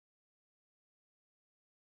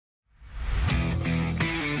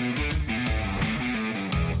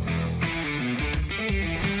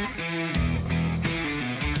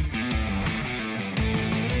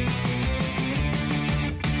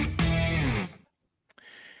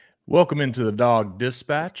Welcome into the Dog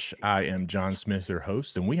Dispatch. I am John Smith, your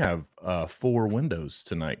host, and we have 4 windows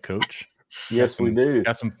tonight, Coach. Yes, we do.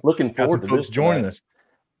 Got some looking forward to folks this joining us.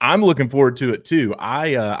 I'm looking forward to it too.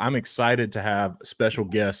 I'm excited to have special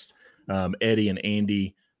guests, Eddie and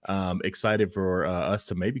Andy. Excited for us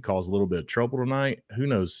to maybe cause a little bit of trouble tonight. Who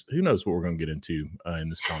knows what we're going to get into in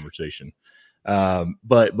this conversation.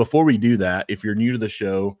 But before we do that, if you're new to the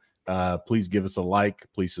show, please give us a like.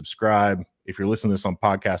 Please subscribe. If you're listening to this on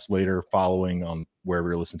podcast later, following on wherever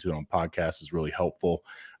you're listening to it on podcast is really helpful.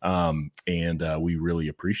 And we really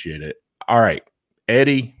appreciate it. All right,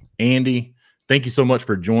 Eddie, Andy, thank you so much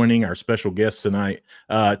for joining our special guests tonight.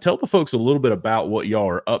 Tell the folks a little bit about what y'all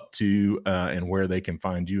are up to and where they can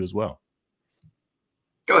find you as well.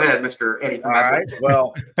 Go ahead, Mr. Eddie. All right.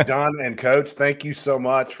 Well, Jon and Coach, thank you so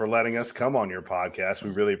much for letting us come on your podcast. We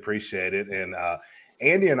really appreciate it. And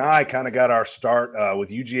Andy and I kind of got our start with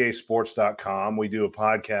UGAsports.com. We do a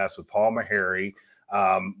podcast with Paul Meharry.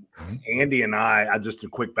 Andy and I just a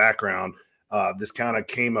quick background, this kind of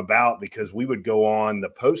came about because we would go on the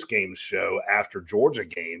post-game show after Georgia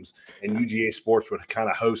games, and UGA Sports would kind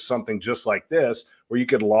of host something just like this where you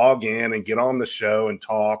could log in and get on the show and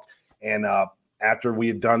talk. And after we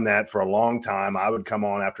had done that for a long time, I would come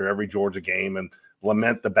on after every Georgia game and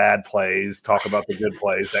lament the bad plays, talk about the good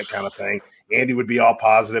plays, that kind of thing. Andy would be all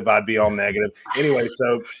positive. I'd be all negative. Anyway,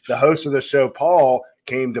 so the host of the show, Paul,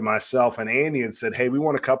 came to myself and Andy and said, hey, we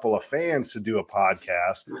want a couple of fans to do a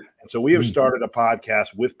podcast. And so we have started a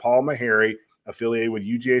podcast with Paul Meharry, affiliated with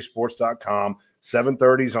UGAsports.com,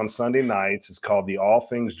 7:30s on Sunday nights. It's called the All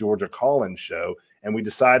Things Georgia Call-In Show. And we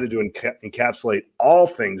decided to encapsulate all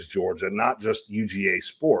things Georgia, not just UGA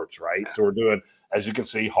Sports, right? So we're doing, as you can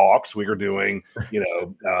see, Hawks. We are doing,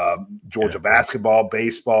 Georgia basketball,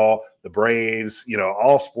 baseball, the Braves,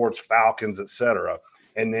 all sports, Falcons, etc.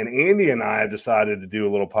 And then Andy and I have decided to do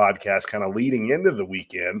a little podcast kind of leading into the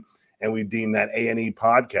weekend, and we deem that A&E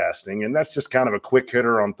podcasting. And that's just kind of a quick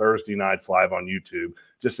hitter on Thursday nights live on YouTube,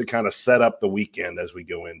 just to kind of set up the weekend as we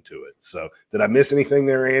go into it. So did I miss anything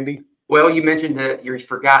there, Andy? Well, you mentioned that you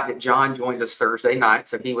forgot that John joined us Thursday night,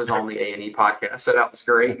 so he was on the A&E podcast. So that was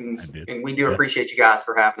great, and we do appreciate you guys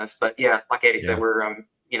for having us. But yeah, like Eddie said, we're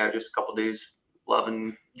just a couple dudes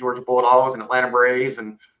loving Georgia Bulldogs and Atlanta Braves,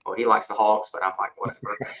 and he likes the Hawks, but I'm like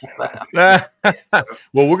whatever. But,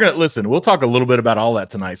 well, we're gonna listen. We'll talk a little bit about all that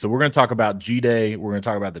tonight. So we're gonna talk about G-Day. We're gonna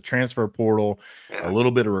talk about the transfer portal, a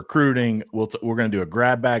little bit of recruiting. We're gonna do a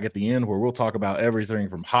grab bag at the end where we'll talk about everything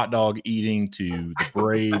from hot dog eating to the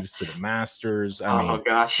Braves to the Masters. I mean,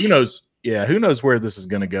 gosh, who knows? Yeah, who knows where this is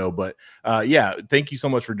going to go? But thank you so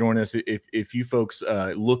much for joining us. If you folks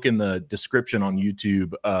look in the description on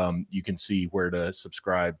YouTube, you can see where to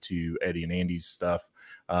subscribe to Eddie and Andy's stuff,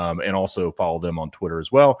 and also follow them on Twitter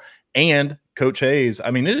as well. And Coach Hayes,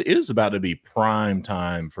 I mean, it is about to be prime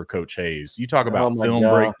time for Coach Hayes. You talk about film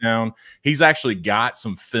breakdown. He's actually got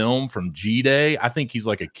some film from G-Day. I think he's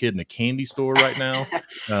like a kid in a candy store right now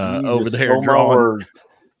over there drawing.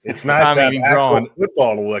 It's nice to have actual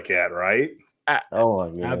football to look at, right? Oh, my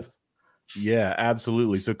goodness. Yeah,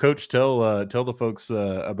 absolutely. So, Coach, tell the folks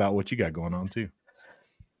about what you got going on, too.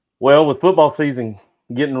 Well, with football season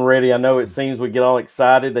getting ready, I know it seems we get all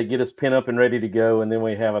excited. They get us pinned up and ready to go, and then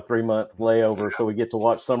we have a 3-month layover, so we get to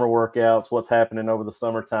watch summer workouts, what's happening over the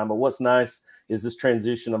summertime. But what's nice is this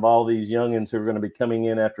transition of all these youngins who are going to be coming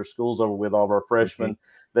in after school's over with, all of our freshmen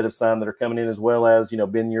that have signed that are coming in, as well as,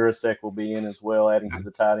 Ben Urasek will be in as well, adding to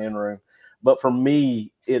the tight end room. But for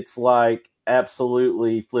me, it's like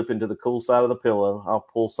absolutely flipping to the cool side of the pillow. I'll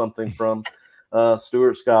pull something from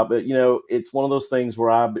Stuart Scott, but it's one of those things where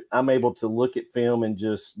I'm able to look at film and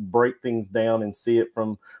just break things down and see it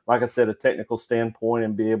from, like I said, a technical standpoint,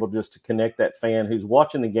 and be able just to connect that fan who's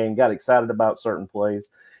watching the game, got excited about certain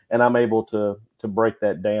plays, and I'm able to break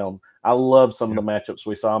that down. I love some of the matchups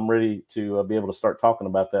we saw. I'm ready to be able to start talking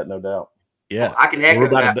about that, no doubt. Yeah, well, I can echo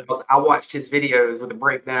that because I watched his videos with the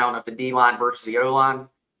breakdown of the D-line versus the O-line.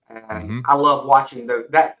 I love watching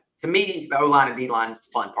that. To me, the O-line and D-line is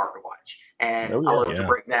the fun part to watch. And I love to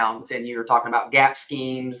break down. And you were talking about gap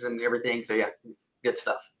schemes and everything. So, yeah, good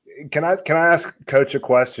stuff. Can I ask Coach a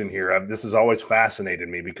question here? This has always fascinated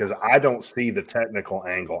me because I don't see the technical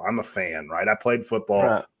angle. I'm a fan, right? I played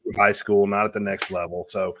football in high school, not at the next level.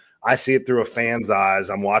 So I see it through a fan's eyes.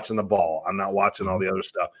 I'm watching the ball. I'm not watching all the other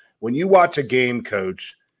stuff. When you watch a game,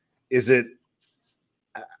 Coach, is it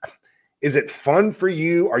fun for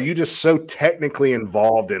you? Are you just so technically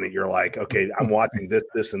involved in it? You're like, okay, I'm watching this,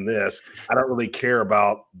 this, and this. I don't really care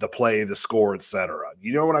about the play, the score, etc.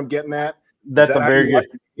 You know what I'm getting at? That's a very good.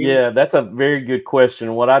 Yeah, that's a very good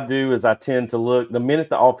question. What I do is I tend to look the minute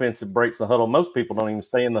the offense breaks the huddle. Most people don't even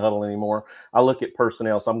stay in the huddle anymore. I look at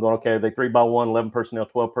personnel. So I'm going, okay, are they 3x1, 11 personnel,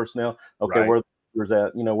 12 personnel? Okay, Right. where's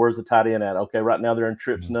that? Where's the tight end at? Okay, right now they're in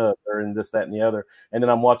trips nuts. They're in this, that, and the other. And then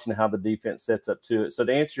I'm watching how the defense sets up to it. So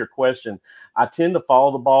to answer your question, I tend to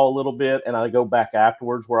follow the ball a little bit, and I go back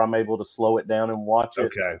afterwards where I'm able to slow it down and watch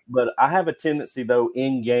it. Okay. But I have a tendency, though,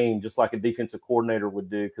 in game, just like a defensive coordinator would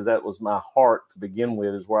do, because that was my heart to begin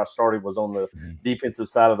with, is where I started, was on the defensive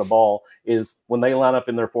side of the ball, is when they line up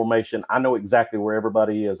in their formation, I know exactly where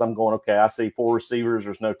everybody is. I'm going, okay, I see 4 receivers.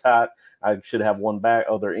 There's no tight. I should have 1 back.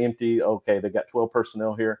 Oh, they're empty. Okay, they got 12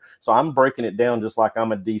 personnel here. So I'm breaking it down just like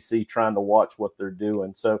I'm a DC trying to watch what they're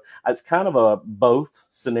doing. So it's kind of a both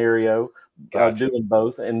scenario, doing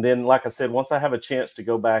both. And then, like I said, once I have a chance to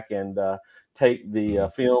go back and take the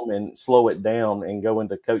film and slow it down and go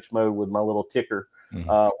into coach mode with my little ticker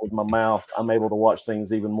with my mouse, I'm able to watch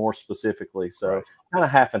things even more specifically. So it's kind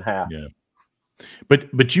of half and half. Yeah.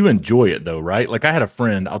 But you enjoy it though, right? Like I had a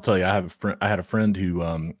friend, I'll tell you, I had a friend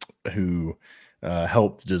who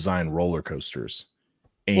helped design roller coasters,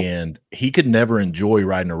 and he could never enjoy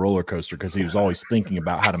riding a roller coaster because he was always thinking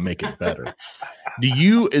about how to make it better.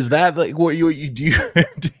 Is that like what you do?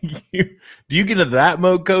 Do you get into that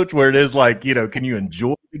mode, Coach, where it is like, can you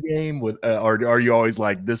enjoy the game with, or are you always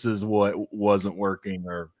like, this is what wasn't working,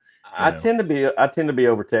 or? I tend to be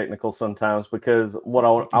over technical sometimes, because what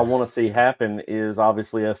I want to see happen is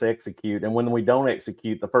obviously us execute. And when we don't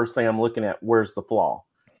execute, the first thing I'm looking at, where's the flaw?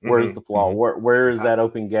 Where's the flaw? Where is that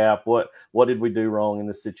open gap? What did we do wrong in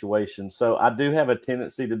this situation? So I do have a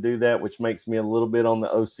tendency to do that, which makes me a little bit on the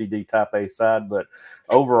OCD type A side. But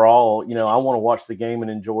overall, I want to watch the game and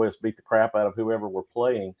enjoy us beat the crap out of whoever we're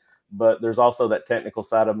playing. But there's also that technical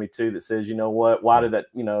side of me too that says, why did that,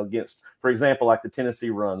 against, for example, like the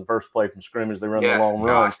Tennessee run, the first play from scrimmage, they run the long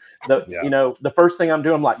run. The first thing I'm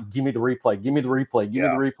doing, I'm like, give me the replay, give me the replay, give me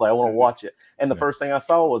the replay. I want to watch it. And the first thing I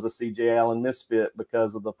saw was a CJ Allen misfit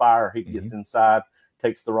because of the fire. He gets inside,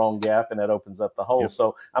 takes the wrong gap, and that opens up the hole.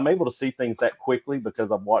 So I'm able to see things that quickly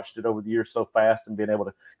because I've watched it over the years so fast, and being able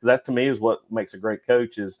to, because that to me is what makes a great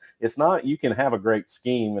coach. Is it's not, you can have a great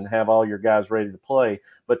scheme and have all your guys ready to play,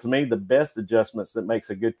 but to me the best adjustments that makes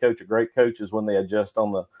a good coach a great coach is when they adjust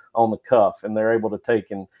on the cuff, and they're able to take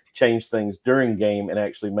and change things during game and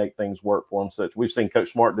actually make things work for them. Such we've seen Coach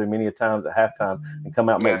Smart do many times at halftime and come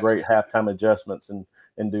out and make great halftime adjustments and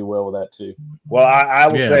do well with that too. Well, I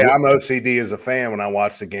will say I'm OCD as a fan. When I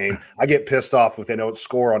watch the game, I get pissed off if they don't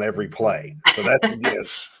score on every play. So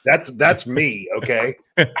that's me. Okay.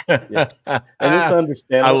 And it's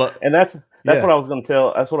understandable. And that's what I was going to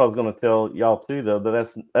tell. That's what I was going to tell y'all too, though. But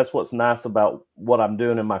that's what's nice about what I'm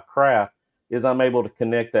doing in my craft, is I'm able to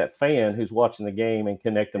connect that fan who's watching the game and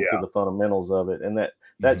connect them to the fundamentals of it. And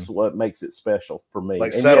that's what makes it special for me.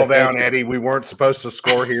 Like, settle down, Eddie. We weren't supposed to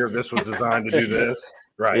score here. This was designed to do this.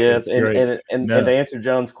 Right. Yes. And to answer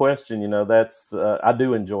John's question, that's I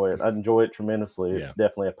do enjoy it. I enjoy it tremendously. It's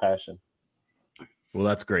definitely a passion. Well,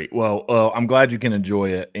 that's great. Well, I'm glad you can enjoy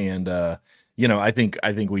it. And, I think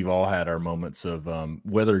we've all had our moments of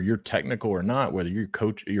whether you're technical or not, whether you're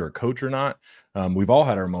a coach or not. We've all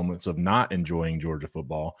had our moments of not enjoying Georgia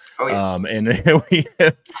football. And we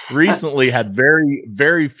recently had very,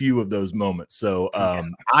 very few of those moments. So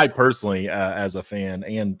I personally, as a fan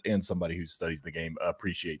and somebody who studies the game,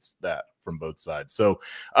 appreciates that from both sides. So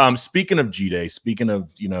speaking of G-Day, speaking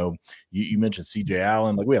of, you mentioned CJ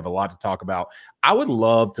Allen, like we have a lot to talk about. I would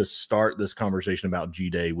love to start this conversation about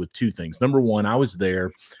G-Day with 2 things. Number one, I was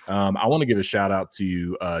there. I want to give a shout out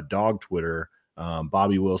to Dawg Twitter,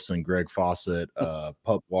 Bobby Wilson, Greg Fawcett,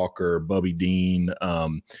 Pup Walker, Bubby Dean,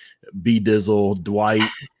 B Dizzle, Dwight,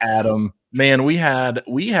 Adam. Man, we had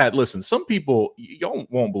listen, some people, y'all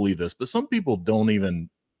won't believe this, but some people don't even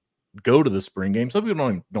go to the spring game. Some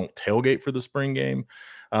people don't tailgate for the spring game.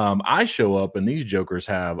 I show up and these jokers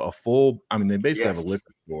have a full, they basically have a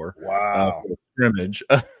liquor store. Wow. For scrimmage,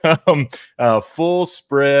 full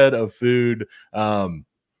spread of food.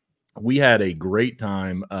 We had a great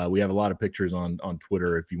time. We have a lot of pictures on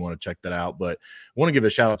Twitter if you want to check that out. But I want to give a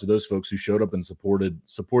shout out to those folks who showed up and supported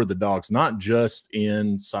the Dogs, not just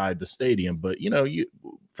inside the stadium, but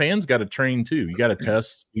fans got to train too. You got to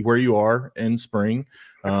test where you are in spring.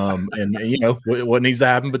 And what needs to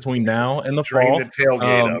happen between now and the fall. The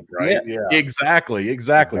tailgate up, right? Yeah.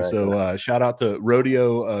 Exactly. So shout out to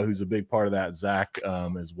Rodeo, who's a big part of that, Zach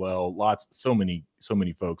as well. So many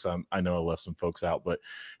folks. I know I left some folks out, but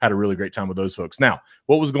had a really great time with those folks. Now,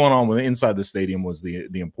 what was going on inside the stadium was the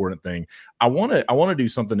important thing. I want to do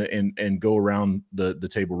something and go around the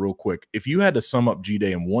table real quick. If you had to sum up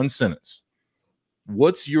G-Day in one sentence,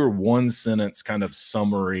 what's your one sentence kind of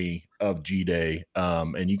summary of G-Day?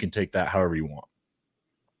 And you can take that however you want.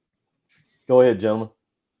 Go ahead, gentlemen.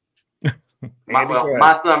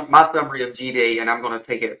 My summary of G-Day, and I'm going to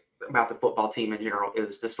take it about the football team in general,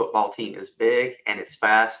 is this football team is big and it's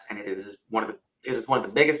fast, and it is one of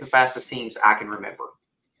the biggest and fastest teams I can remember.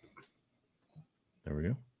 There we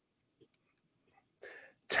go.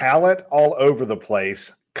 Talent all over the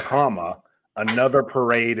place, comma, another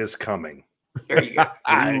parade is coming. There you go.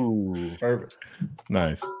 Ooh, perfect.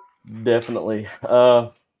 Nice. Definitely.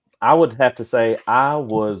 I would have to say I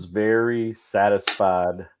was very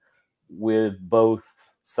satisfied with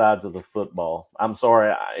both sides of the football. I'm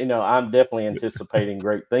sorry, I'm definitely anticipating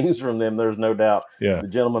great things from them. There's no doubt. Yeah. The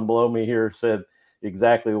gentleman below me here said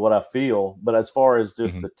exactly what I feel. But as far as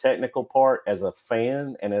just the technical part, as a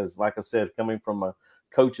fan, and as, like I said, coming from a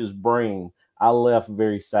coach's brain, I left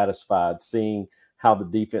very satisfied seeing how the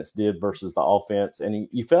defense did versus the offense. And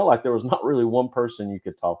you felt like there was not really one person you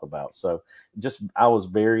could talk about. So I was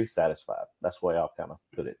very satisfied. That's the way I'll kind of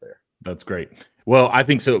put it there. That's great. Well, I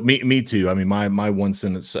think so. Me too. I mean, my one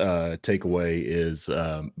sentence takeaway is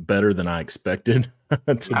better than I expected,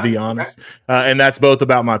 to be honest. And that's both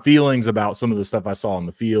about my feelings about some of the stuff I saw on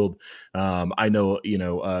the field. I know,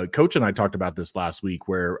 Coach and I talked about this last week,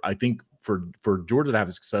 where I think for Georgia to have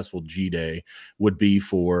a successful G-Day would be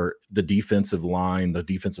for the defensive line, the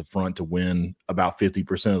defensive front to win about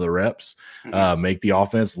 50% of the reps, make the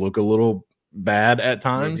offense look a little bad at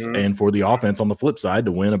times, and for the offense on the flip side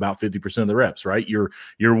to win about 50% of the reps, right? You're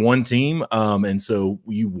one team, and so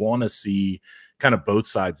you want to see kind of both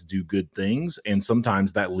sides do good things, and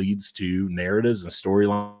sometimes that leads to narratives and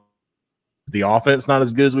storylines. The offense not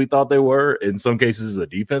as good as we thought they were. In some cases, the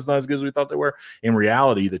defense not as good as we thought they were. In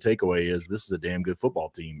reality, the takeaway is this is a damn good football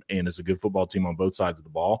team, and it's a good football team on both sides of the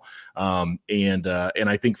ball. And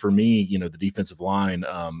I think for me, the defensive line,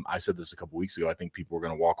 I said this a couple weeks ago, I think people were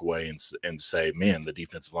going to walk away and say, man, the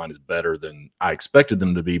defensive line is better than I expected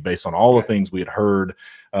them to be based on all the things we had heard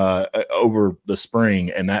over the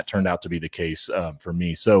spring, and that turned out to be the case for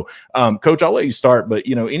me. So, Coach, I'll let you start, but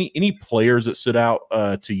any players that stood out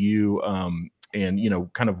to you,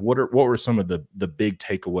 and kind of what were some of the big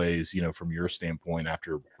takeaways, from your standpoint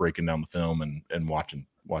after breaking down the film and watching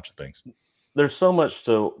things? There's so much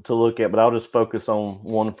to look at, but I'll just focus on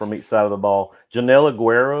one from each side of the ball. Janelle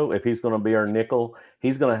Aguero, if he's going to be our nickel,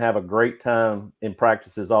 he's going to have a great time in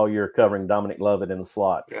practices all year covering Dominic Lovett in the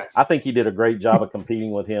slot. Yeah. I think he did a great job of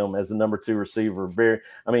competing with him as the number 2 receiver.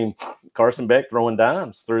 Carson Beck throwing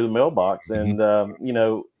dimes through the mailbox. And,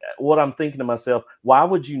 what I'm thinking to myself, why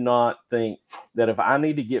would you not think that if I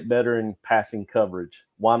need to get better in passing coverage,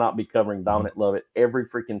 why not be covering Dominic Lovett every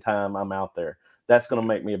freaking time I'm out there? That's going to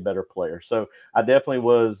make me a better player. So I definitely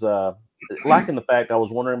was liking the fact I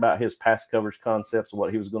was wondering about his pass coverage concepts and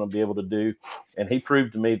what he was going to be able to do. And he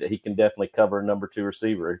proved to me that he can definitely cover a number 2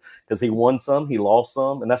 receiver, because he won some, he lost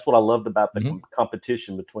some. And that's what I loved about the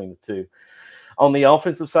competition between the two. On the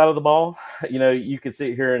offensive side of the ball, you could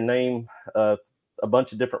sit here and name a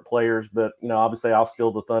bunch of different players, but obviously I'll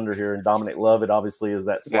steal the thunder here. And Dominic Lovett obviously is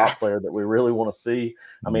that slot player that we really want to see.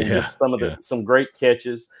 Just some great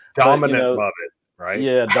catches. Dominant Lovett, right?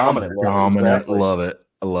 Yeah, dominant exactly. Lovett.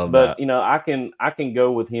 I love that. But I can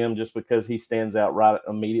go with him just because he stands out right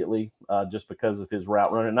immediately, just because of his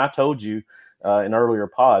route running. And I told you in earlier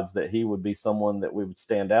pods that he would be someone that we would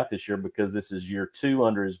stand out this year, because this is year 2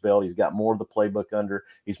 under his belt. He's got more of the playbook under.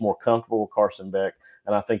 He's more comfortable with Carson Beck.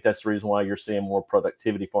 And I think that's the reason why you're seeing more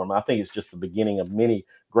productivity for him. I think it's just the beginning of many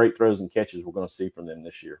great throws and catches we're going to see from them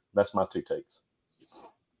this year. That's my 2 takes.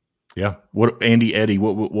 Yeah. Eddie,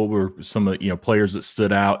 what were some of players that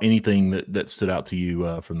stood out? Anything that stood out to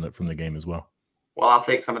you from the game as well? Well, I'll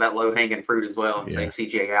take some of that low hanging fruit as well and say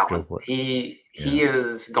CJ Allen. He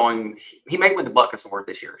may win the buckets award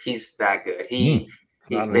this year. He's that good. He's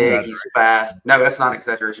big. He's fast. No, that's not an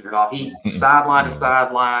exaggeration at all. He sideline to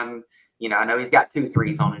sideline. I know he's got 2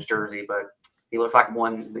 threes on his jersey, but he looks like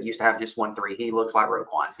one that used to have just 1 3. He looks like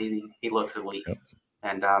Roquan. He looks elite. Yep.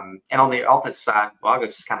 And on the offensive side, well, I'll go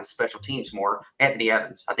just kind of special teams more. Anthony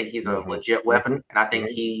Evans, I think he's a legit weapon, and I think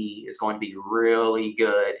he is going to be really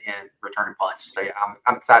good in returning punts. So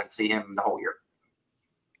I'm excited to see him the whole year.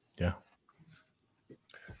 Yeah.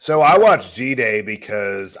 So I watched G-Day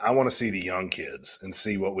because I want to see the young kids and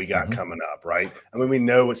see what we got coming up, right? I mean, we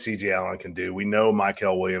know what CJ Allen can do. We know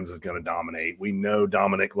Michael Williams is going to dominate. We know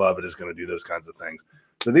Dominic Lovett is going to do those kinds of things.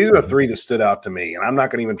 So these are the 3 that stood out to me, and I'm not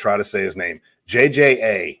going to even try to say his name.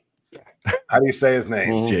 JJA. How do you say his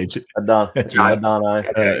name? JJ.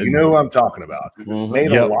 Adonai. You know who I'm talking about.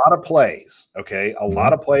 Made a lot of plays, okay? A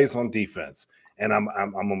lot of plays on defense. and I'm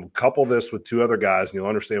going to couple this with two other guys, and you'll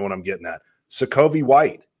understand what I'm getting at. Sokovie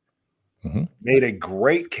White made a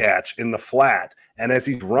great catch in the flat, and as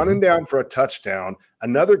he's running down for a touchdown,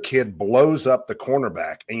 another kid blows up the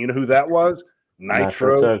cornerback, and you know who that was?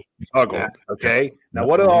 Nitro Tuggle. Okay, now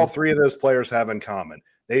what do all three of those players have in common?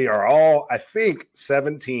 They are all, I think,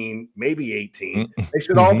 17, maybe 18. They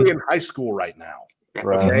should all be in high school right now.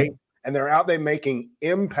 Okay, and they're out there making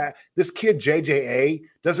impact. This kid JJA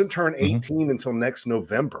doesn't turn 18 until next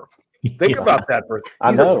November. Think about that.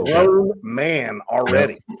 He's a grown man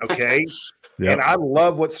already, okay? And I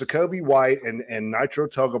love what Sokovie White and Nitro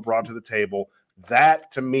Tuggle brought to the table.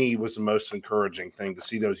 That, to me, was the most encouraging thing, to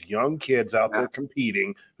see those young kids out there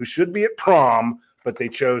competing who should be at prom, but they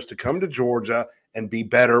chose to come to Georgia and be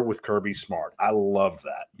better with Kirby Smart. I love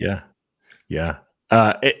that. Yeah. Yeah.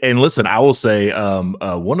 And listen, I will say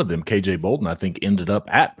one of them, KJ Bolden, I think ended up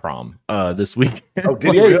at prom this week. Oh,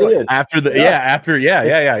 did he really? After the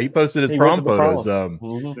he posted his prom photos.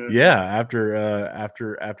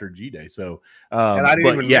 After G-Day. So and I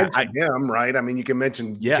didn't even mention him, right? I mean, you can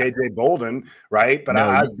mention KJ Bolden, right?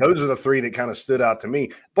 But those are the three that kind of stood out to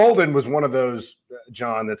me. Bolden was one of those,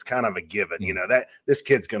 John, that's kind of a given, you know, that this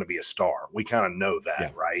kid's going to be a star. We kind of know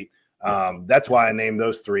that, right? That's why I named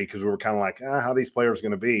those three, because we were kind of like, how these players are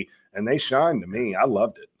going to be, and they shined to me. I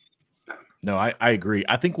loved it. No, I agree.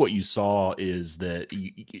 I think what you saw is that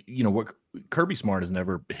you know what Kirby Smart has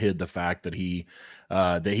never hid the fact that he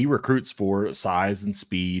recruits for size and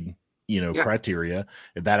speed, criteria,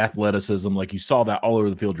 that athleticism. Like, you saw that all over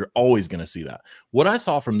the field. You're always going to see that. What I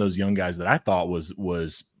saw from those young guys that I thought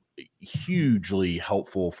was hugely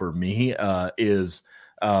helpful for me is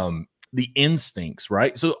the instincts,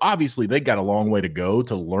 right? So obviously they got a long way to go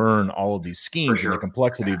to learn all of these schemes and the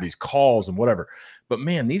complexity of these calls and whatever. But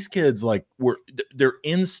man, these kids, like, their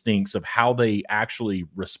instincts of how they actually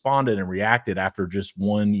responded and reacted after just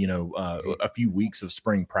one, a few weeks of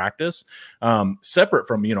spring practice, separate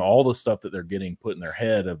from, all the stuff that they're getting put in their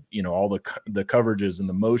head of, all the coverages and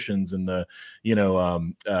the motions and the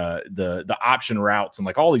option routes and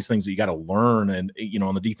like all these things that you got to learn. And,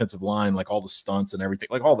 on the defensive line, like all the stunts and everything,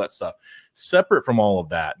 like all that stuff, separate from all of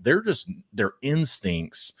that, they're just their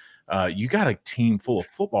instincts. You got a team full of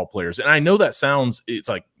football players. And I know that sounds, it's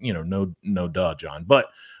like, no duh, John, but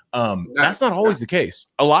that's not always the case.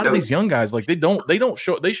 A lot of these young guys, like, they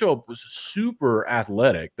show up super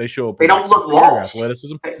athletic. They show up, they don't look lost.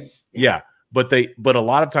 Athleticism. Yeah. But a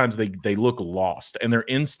lot of times they look lost, and their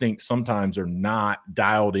instincts sometimes are not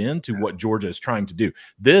dialed into what Georgia is trying to do.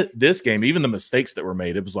 This game, even the mistakes that were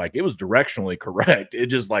made, it was directionally correct. It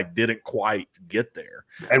just didn't quite get there.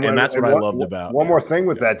 And that's what I loved about. One more thing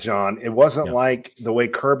with that, John. It wasn't like the way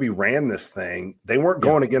Kirby ran this thing. They weren't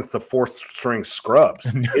going against the fourth string scrubs.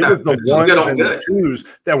 It was the ones and the twos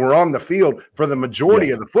that were on the field for the majority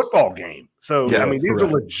of the football game. So, I mean, these are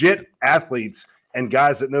legit athletes and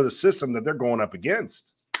guys that know the system that they're going up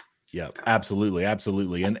against. Yeah, absolutely.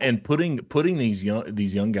 And putting these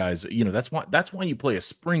young guys, that's why you play a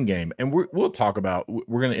spring game. And we'll talk about,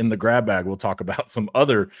 we're going to, in the grab bag, we'll talk about some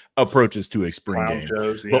other approaches to a spring game.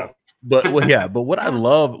 Shows, But what I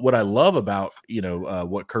love about,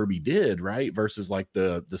 what Kirby did, right, versus like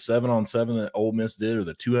the 7-on-7 that Ole Miss did, or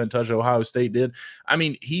the 2-untouched Ohio State did. I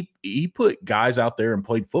mean, he put guys out there and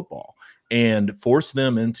played football and forced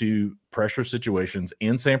them into pressure situations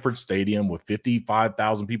in Sanford Stadium with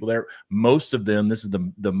 55,000 people there. Most of them, this is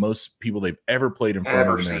the most people they've ever played in front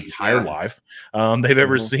of in their entire life they've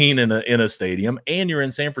ever seen in a stadium. And you're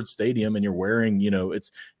in Sanford Stadium and you're wearing,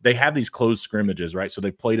 they have these closed scrimmages, right? So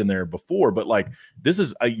they played in there before, but like, this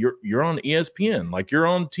is you're on ESPN, like you're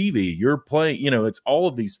on TV, you're playing, it's all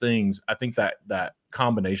of these things. I think that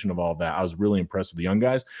combination of all of that, I was really impressed with the young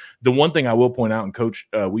guys. The one thing I will point out, and Coach,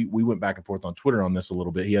 we went back and forth on Twitter on this a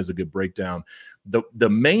little bit. He has a good breakdown. The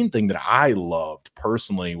main thing that I loved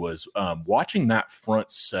personally was watching that front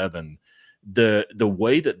seven, the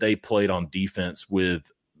way that they played on defense, with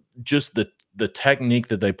just the technique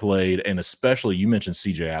that they played, and especially, you mentioned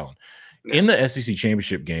CJ Allen in the SEC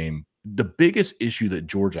championship game. The biggest issue that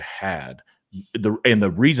Georgia had, and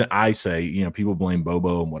the reason I say, people blame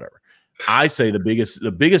Bobo and whatever, I say the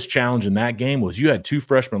biggest challenge in that game was you had two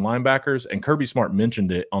freshman linebackers, and Kirby Smart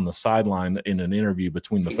mentioned it on the sideline in an interview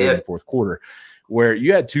between the third and fourth quarter, where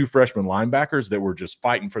you had two freshman linebackers that were just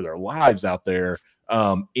fighting for their lives out there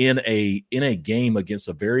in a game against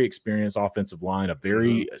a very experienced offensive line, a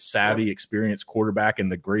very savvy, experienced quarterback,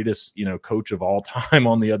 and the greatest, coach of all time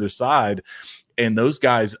on the other side. And those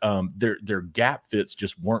guys, their gap fits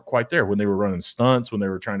just weren't quite there when they were running stunts, when they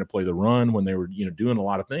were trying to play the run, when they were, doing a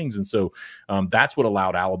lot of things. And so that's what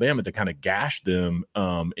allowed Alabama to kind of gash them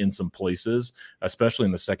in some places, especially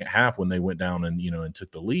in the second half when they went down and, and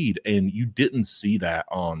took the lead. And you didn't see that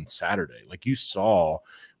on Saturday. Like you saw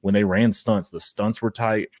when they ran stunts, the stunts were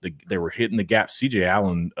tight. They were hitting the gap. CJ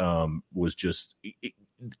Allen was just,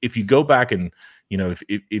 if you go back and,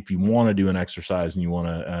 if you want to do an exercise and you want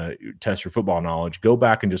to test your football knowledge, go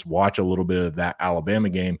back and just watch a little bit of that Alabama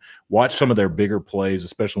game. Watch some of their bigger plays,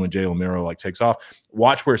 especially when Jalen Milroe takes off.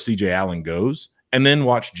 Watch where CJ Allen goes, and then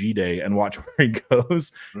watch G-Day and watch where he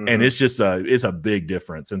goes. And it's just it's a big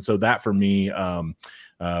difference. And so that for me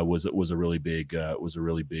was a really big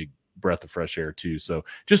breath of fresh air too. So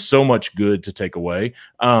just so much good to take away.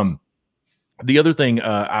 The other thing,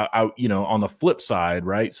 on the flip side,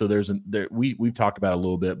 right? So we've talked about it a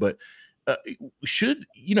little bit, but should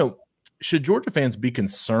Georgia fans be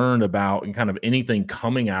concerned about and kind of anything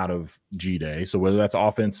coming out of G-Day? So whether that's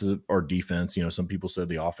offensive or defense, some people said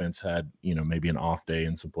the offense had, maybe an off day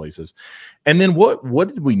in some places. And then what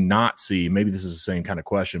did we not see? Maybe this is the same kind of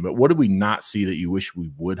question, but what did we not see that you wish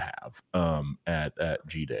we would have at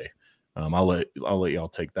G-Day? I'll let y'all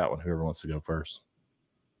take that one. Whoever wants to go first.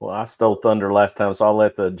 Well, I stole thunder last time, so I'll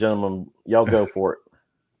let the gentleman, y'all go for it.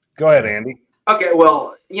 Go ahead, Andy. Okay,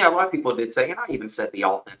 well, a lot of people did say, and I even said the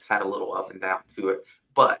offense had a little up and down to it,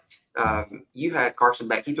 but you had Carson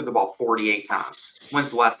Beck. He threw the ball 48 times. When's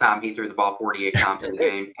the last time he threw the ball 48 times in the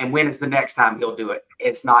game? And when is the next time he'll do it?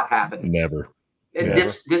 It's not happening. Never.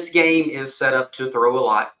 This game is set up to throw a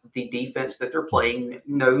lot. The defense that they're playing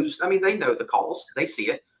knows. I mean, they know the calls. They see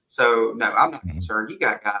it. So, no, I'm not concerned. You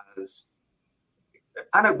got guys.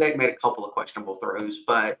 I know Beck made a couple of questionable throws,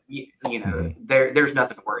 but there's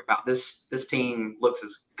nothing to worry about. This team looks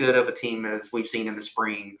as good of a team as we've seen in the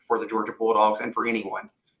spring for the Georgia Bulldogs and for anyone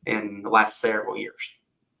in the last several years.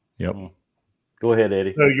 Yep. Go ahead,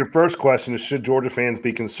 Eddie. So your first question is, should Georgia fans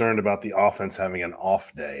be concerned about the offense having an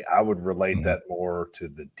off day? I would relate that more to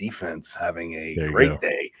the defense having a great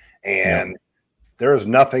day. And there is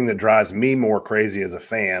nothing that drives me more crazy as a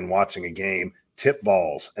fan watching a game. Tip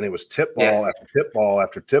balls, and it was tip ball after tip ball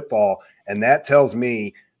after tip ball, and that tells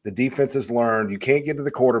me the defense has learned you can't get to the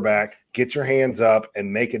quarterback, get your hands up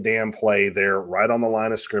and make a damn play there right on the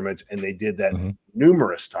line of scrimmage, and they did that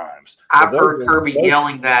numerous times. I've heard Kirby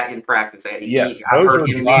yelling that in practice, Eddie. Yes, I've heard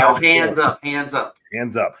him yell, hands up, hands up.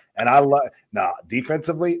 Hands up. And I love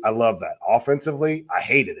defensively, I love that. Offensively, I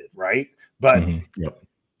hated it, right? But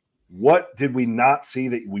what did we not see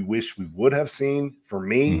that we wish we would have seen? For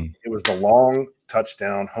me, it was the long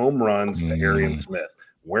touchdown home runs to Arian Smith.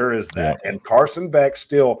 Where is that? And Carson Beck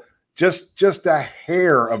still just a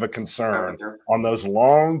hair of a concern on those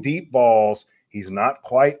long, deep balls. He's not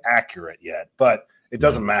quite accurate yet, but it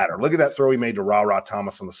doesn't matter. Look at that throw he made to Ra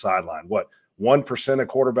Thomas on the sideline. What, 1% of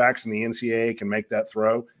quarterbacks in the NCAA can make that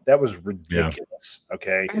throw? That was ridiculous,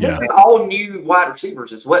 okay? And all new wide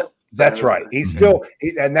receivers as well. That's right. He's still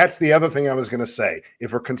 – and that's the other thing I was going to say.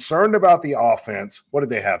 If we're concerned about the offense, what did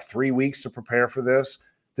they have, 3 weeks to prepare for this?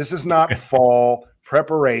 This is not fall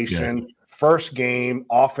preparation, first game.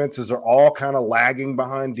 Offenses are all kind of lagging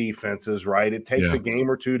behind defenses, right? It takes a game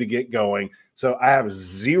or two to get going. So I have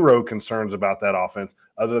zero concerns about that offense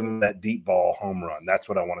other than that deep ball home run. That's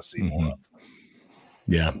what I want to see more of.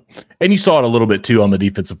 Yeah, and you saw it a little bit too on the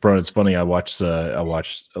defensive front. It's funny. I watched a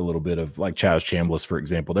little bit of like Chaz Chambliss, for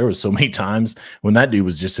example. There was so many times when that dude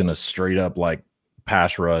was just in a straight up like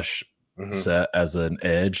pass rush set as an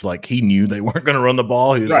edge. Like he knew they weren't going to run the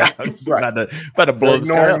ball. He was like, I'm just about to blow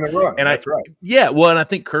this guy up. And that's and I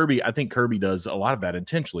think Kirby does a lot of that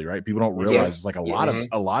intentionally, right? People don't realize it's like a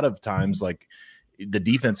lot of times like the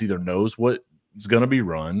defense either knows what it's going to be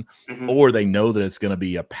run or they know that it's going to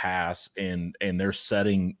be a pass and they're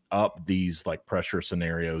setting up these like pressure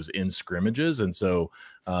scenarios in scrimmages. And so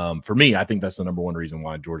for me, I think that's the number one reason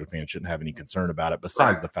why Georgia fans shouldn't have any concern about it,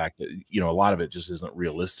 besides the fact that, a lot of it just isn't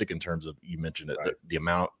realistic in terms of, you mentioned it, the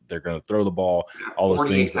amount they're going to throw the ball, all those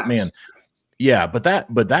things, but man, but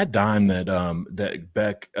that dime that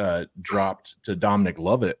Beck dropped to Dominic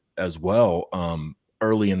Lovett as well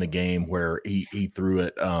early in the game, where he threw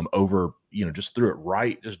it over, just threw it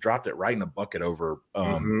right, just dropped it right in a bucket over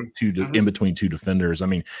in between two defenders. I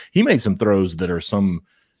mean, he made some throws that are some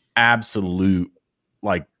absolute,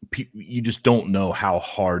 like, you just don't know how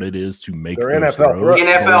hard it is to make those throws.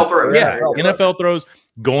 NFL throws. NFL throws.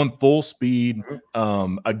 going full speed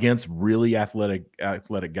against really athletic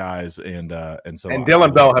guys, and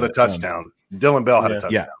Dylan Bell had a touchdown. Dylan Bell had a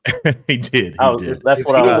touchdown. Yeah, he did. That's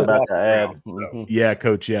what I was about to add. Yeah,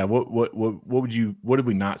 Coach. Yeah, what did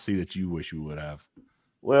we not see that you wish we would have?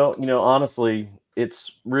 Well, honestly,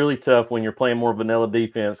 it's really tough when you're playing more vanilla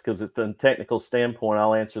defense because, from a technical standpoint,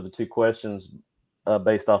 I'll answer the two questions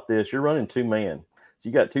based off this. You're running 2-man. So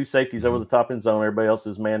you got two safeties over the top end zone. Everybody else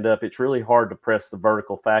is manned up. It's really hard to press the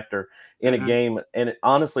vertical factor in a game. And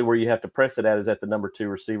honestly, where you have to press it at is at the number 2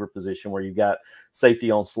 receiver position, where you got safety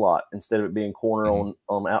on slot instead of it being corner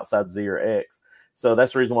on outside Z or X. So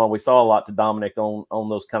that's the reason why we saw a lot to Dominic on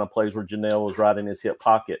those kind of plays where Janelle was right in his hip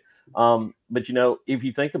pocket. But, if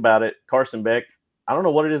you think about it, Carson Beck, I don't know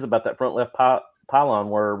what it is about that front left pylon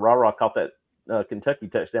where Ra caught that Kentucky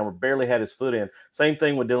touchdown where barely had his foot in. Same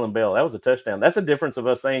thing with Dylan Bell. That was a touchdown. That's a difference of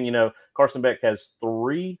us saying, Carson Beck has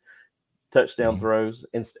 3 touchdown throws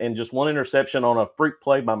and just 1 interception on a freak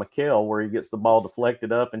play by McHale where he gets the ball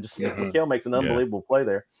deflected up and just McHale makes an unbelievable play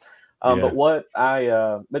there. But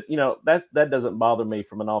that doesn't bother me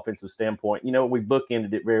from an offensive standpoint. We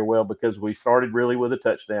bookended it very well because we started really with a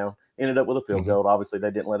touchdown, ended up with a field goal. Obviously, they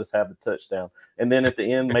didn't let us have the touchdown. And then at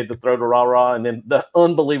the end, made the throw to Ra, and then the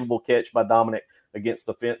unbelievable catch by Dominic against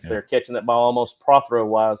the fence there, catching that ball almost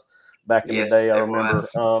Prothro-wise back in the day, I remember,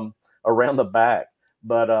 around the back.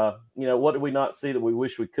 But, what did we not see that we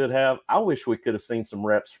wish we could have? I wish we could have seen some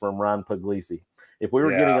reps from Ryan Puglisi. If we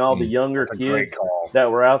were getting all the younger kids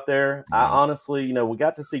that were out there, I honestly, we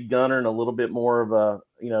got to see Gunner in a little bit more of a,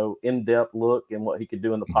 in-depth look and what he could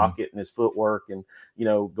do in the pocket and his footwork and,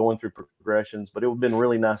 going through progressions. But it would have been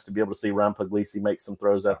really nice to be able to see Ryan Puglisi make some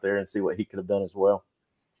throws out there and see what he could have done as well.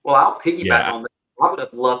 Well, I'll piggyback on that. I would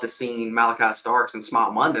have loved to seen Malachi Starks and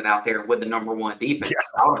Smile London out there with the number 1 defense.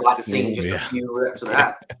 I would like to see just a few reps of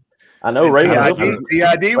that. I know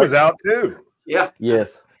TID was out too. Yeah.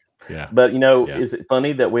 Yes. Yeah. But, is it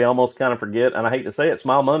funny that we almost kind of forget, and I hate to say it,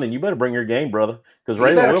 Smile London, you better bring your game, brother, because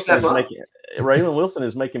Raylan Wilson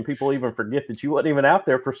is making people even forget that you wasn't even out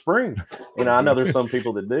there for spring. I know there's some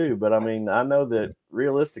people that do, but, I know that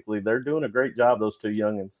realistically they're doing a great job, those 2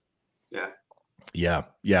 youngins. Yeah,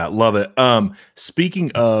 love it.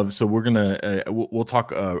 Speaking of, so we're gonna we'll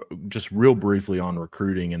talk just real briefly on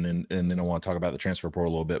recruiting, and then I want to talk about the transfer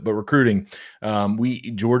portal a little bit. But recruiting,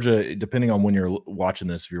 Georgia, depending on when you're watching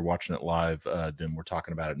this, if you're watching it live, then we're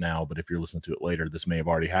talking about it now. But if you're listening to it later, this may have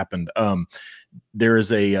already happened. There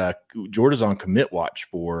is a Georgia's on commit watch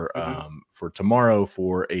for tomorrow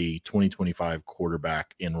for a 2025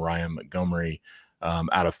 quarterback in Ryan Montgomery.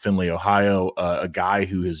 Out of Findlay, Ohio, a guy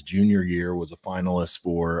who his junior year was a finalist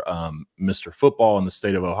for Mr. Football in the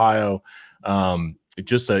state of Ohio.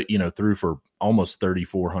 Threw for almost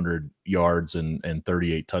 3,400 yards and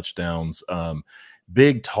 38 touchdowns.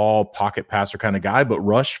 Big, tall, pocket passer kind of guy, but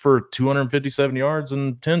rushed for 257 yards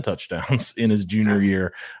and 10 touchdowns in his junior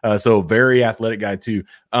year. So very athletic guy too.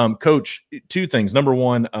 Coach, 2 things. Number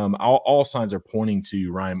 1, all signs are pointing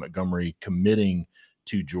to Ryan Montgomery committing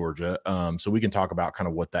to Georgia. So we can talk about kind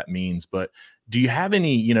of what that means, but do you have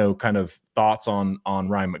any, kind of thoughts on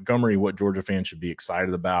Ryan Montgomery, what Georgia fans should be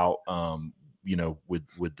excited about,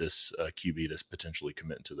 with this QB that's potentially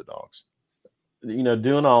committing to the Dogs?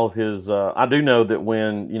 Doing all of his, I do know that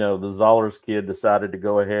when, the Zollers kid decided to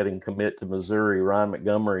go ahead and commit to Missouri, Ryan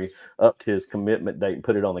Montgomery upped his commitment date and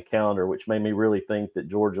put it on the calendar, which made me really think that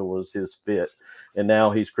Georgia was his fit. And now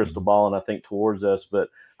he's crystal balling, I think, towards us. But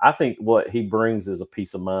I think what he brings is a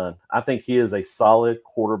peace of mind. I think he is a solid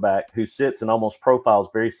quarterback who sits and almost profiles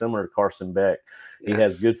very similar to Carson Beck. He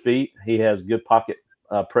has good feet. He has good pocket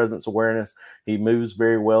presence awareness. He moves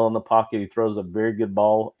very well in the pocket. He throws a very good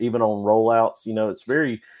ball, even on rollouts.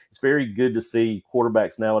 It's very good to see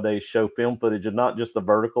quarterbacks nowadays show film footage of not just the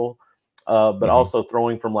vertical, but also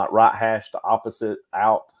throwing from like right hash to opposite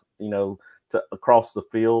out, to across the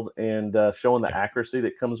field and showing the accuracy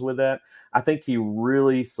that comes with that. I think he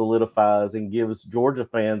really solidifies and gives Georgia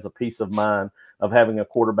fans a peace of mind of having a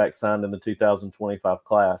quarterback signed in the 2025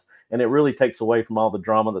 class. And it really takes away from all the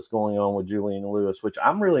drama that's going on with Julian Lewis, which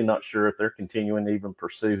I'm really not sure if they're continuing to even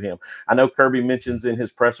pursue him. I know Kirby mentions in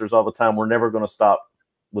his pressers all the time, we're never going to stop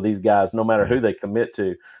with these guys, no matter who they commit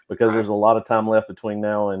to, because there's a lot of time left between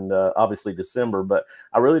now and obviously December. But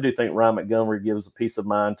I really do think Ryan Montgomery gives a peace of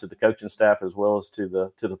mind to the coaching staff as well as to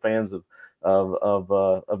the fans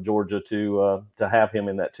of Georgia to have him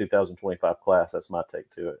in that 2025, class. That's my take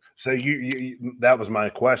to it. So you that was my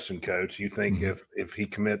question, Coach. You think if he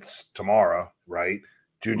commits tomorrow, right?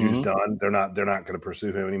 Juju's done. They're not going to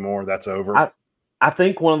pursue him anymore. That's over. I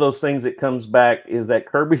think one of those things that comes back is that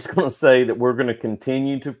Kirby's going to say that we're going to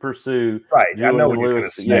continue to pursue. Right. Julian I know what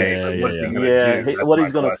Lewis. he's going to say. Yeah, but what's he going to do? what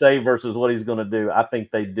he's going to say versus what he's going to do. I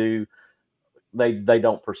think they do. They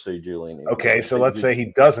don't pursue Julian anymore. Okay, so let's say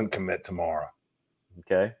he doesn't commit tomorrow.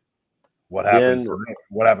 Okay. What happens?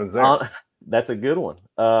 What happens there? That's a good one.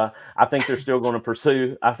 I think they're still going to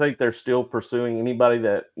pursue. I think they're still pursuing anybody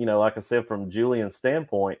that, like I said, from Julian's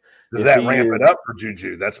standpoint. Does that ramp it up for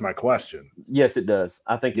Juju? That's my question. Yes, it does.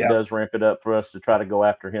 I think it does ramp it up for us to try to go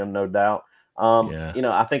after him, no doubt.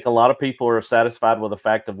 I think a lot of people are satisfied with the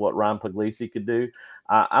fact of what Ryan Puglisi could do.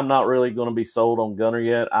 I'm not really going to be sold on Gunner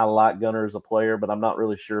yet. I like Gunner as a player, but I'm not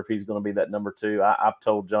really sure if he's going to be that number 2. I've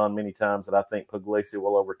told John many times that I think Puglisi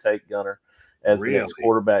will overtake Gunner as the next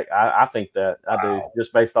quarterback. I think that. I do,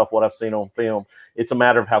 just based off what I've seen on film. It's a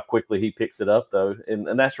matter of how quickly he picks it up, though.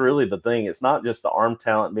 And that's really the thing. It's not just the arm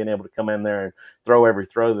talent being able to come in there and throw every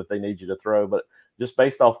throw that they need you to throw, but just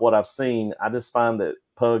based off what I've seen, I just find that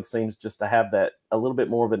Pug seems just to have that a little bit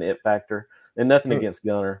more of an it factor. And nothing against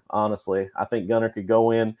Gunner, honestly. I think Gunner could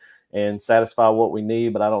go in and satisfy what we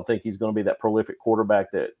need, but I don't think he's going to be that prolific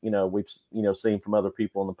quarterback that we've seen from other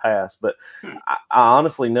people in the past. But I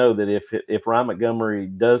honestly know that if Ryan Montgomery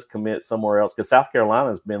does commit somewhere else, because South Carolina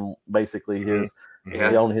has been basically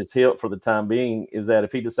on his hip for the time being, is that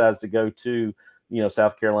if he decides to go to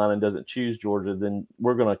South Carolina and doesn't choose Georgia, then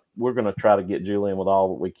we're gonna try to get Julian with all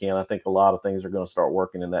that we can. I think a lot of things are going to start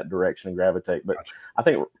working in that direction and gravitate. But I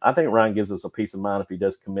think Ryan gives us a peace of mind if he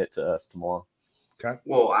does commit to us tomorrow. Okay.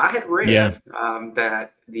 Well, I had read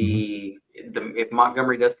that if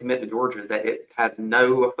Montgomery does commit to Georgia, that it has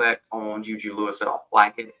no effect on Juju Lewis at all.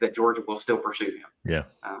 That Georgia will still pursue him.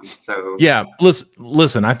 Yeah.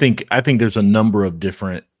 Listen. I think there's a number of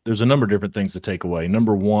different things to take away.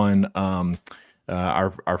 Number one,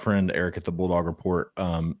 our friend Eric at the Bulldog Report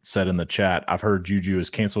said in the chat, I've heard Juju has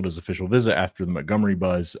canceled his official visit after the Montgomery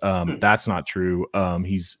buzz. That's not true.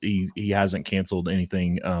 He hasn't canceled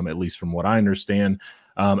anything, at least from what I understand.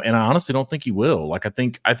 And I honestly don't think he will. I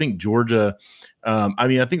think Georgia.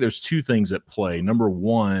 I think there's two things at play. Number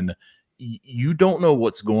one, you don't know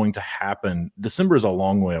what's going to happen. December is a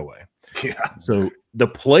long way away. Yeah. So the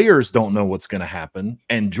players don't know what's going to happen,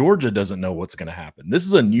 and Georgia doesn't know what's going to happen. This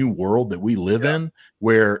is a new world that we live in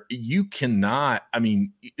where you cannot,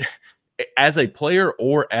 as a player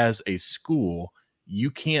or as a school,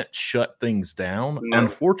 you can't shut things down,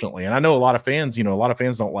 unfortunately. And I know a lot of fans,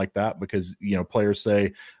 don't like that because, players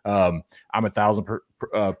say, I'm 1,000%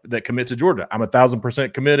 that commit to Georgia. I'm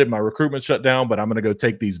 1,000% committed. My recruitment shut down, but I'm going to go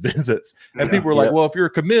take these visits. And people are like, well, if you're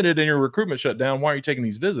committed and your recruitment shut down, why are you taking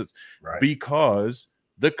these visits? Right. Because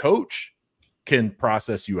the coach can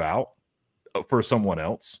process you out for someone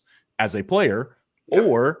else as a player,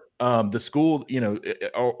 or the school,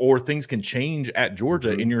 or things can change at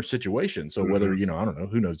Georgia in your situation. So whether, I don't know,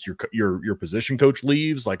 who knows, your position coach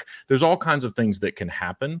leaves, there's all kinds of things that can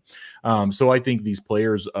happen. So I think these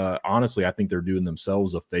players, honestly, I think they're doing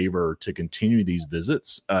themselves a favor to continue these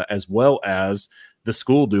visits, as well as the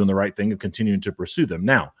school doing the right thing of continuing to pursue them.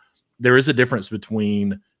 Now, there is a difference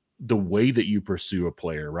between the way that you pursue a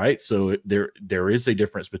player, right? So there is a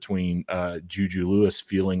difference between Juju Lewis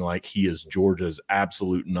feeling like he is Georgia's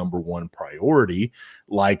absolute #1 priority,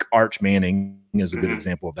 like Arch Manning is a good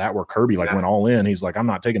example of that, where Kirby went all in. He's like, I'm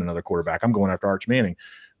not taking another quarterback. I'm going after Arch Manning.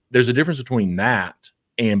 There's a difference between that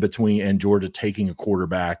and Georgia taking a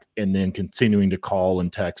quarterback and then continuing to call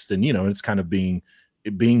and text, and it's kind of being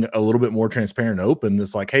a little bit more transparent and open.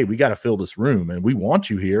 It's like, hey, we got to fill this room and we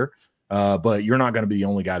want you here. But you're not going to be the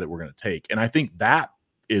only guy that we're going to take. And I think that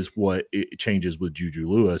is what it changes with Juju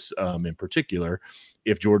Lewis in particular,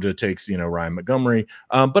 if Georgia takes, Ryan Montgomery.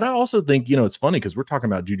 But I also think, it's funny because we're talking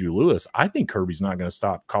about Juju Lewis. I think Kirby's not going to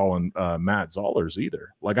stop calling Matt Zollers either.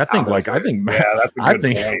 I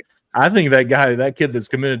think that kid that's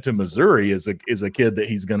committed to Missouri is a kid that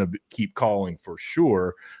he's going to keep calling for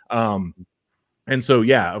sure. And so,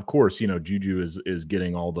 yeah, of course, Juju is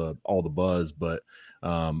getting all the buzz, but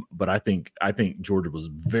I think Georgia was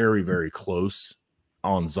very, very close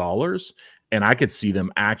on Zollers, and I could see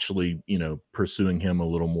them actually, pursuing him a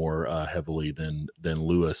little more heavily than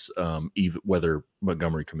Lewis, even whether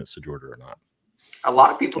Montgomery commits to Georgia or not. A lot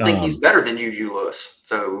of people think he's better than Juju Lewis,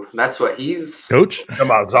 so that's what he's coach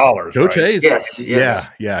about Zollers. Coach Hayes, yes.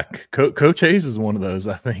 yeah. Coach Hayes is one of those,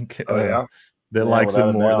 I think, that likes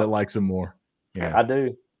him more. That likes him more. Yeah, I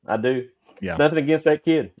do. Yeah, nothing against that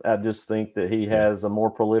kid. I just think that he has a more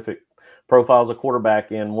prolific profile as a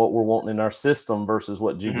quarterback in what we're wanting in our system versus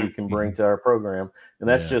what Juju can bring to our program, and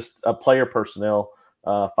that's just a player personnel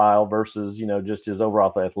file versus just his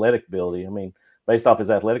overall athletic ability. Based off his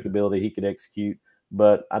athletic ability, he could execute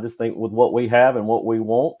But I just think with what we have and what we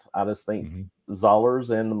want, I just think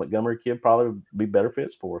Zollers and the Montgomery kid probably be better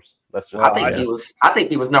fits for us. That's just. I think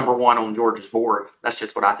he was number one on Georgia's board. That's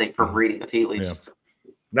just what I think from reading the tea leaves.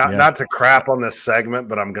 Yeah. Not to crap on this segment,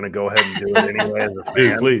 but I'm going to go ahead and do it anyway as a fan.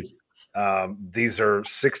 Dude, please. These are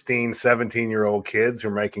 16, 17-year-old kids who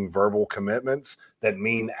are making verbal commitments that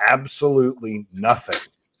mean absolutely nothing.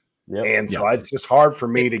 Yep. And so it's just hard for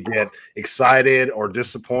me to get excited or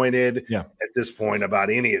disappointed at this point about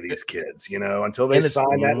any of these kids, until they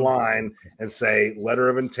sign that line and say, letter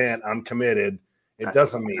of intent, I'm committed. It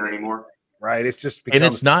doesn't mean anymore. Right. It's just become,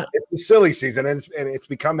 it's a silly season. And it's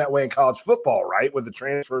become that way in college football, right? With the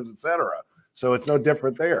transfers, et cetera. So it's no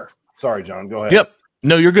different there. Sorry, John, go ahead. Yep.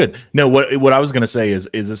 No, you're good. No, what I was going to say is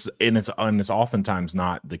this, and it's oftentimes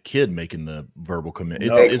not the kid making the verbal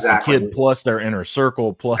commitment. It's the kid plus their inner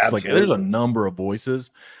circle plus like there's a number of voices.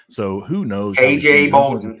 So who knows? KJ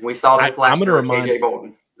Bolden. We saw this last year. KJ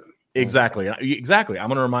Bolden. Exactly. I'm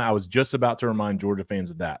going to remind. I was just about to remind Georgia fans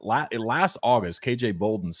of that. Last August, KJ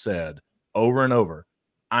Bolden said over and over,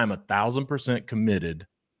 "I'm 1,000% committed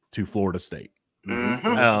to Florida State."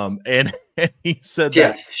 And he said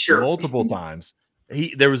that multiple times.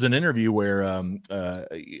 There was an interview where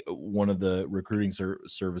one of the recruiting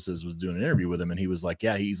services was doing an interview with him, and he was like,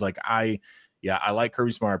 I like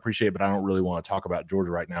Kirby Smart, I appreciate it, but I don't really want to talk about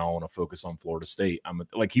Georgia right now. I want to focus on Florida State."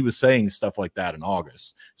 He was saying stuff like that in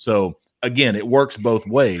August. So again, it works both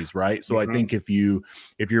ways, right? So I think if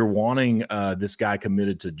you're wanting this guy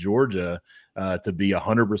committed to Georgia to be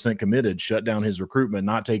 100% committed, shut down his recruitment,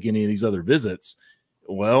 not take any of these other visits,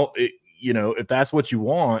 well, if that's what you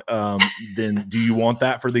want, then do you want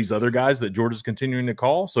that for these other guys that Georgia's continuing to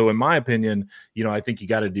call? So in my opinion, I think you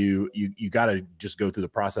got to just go through the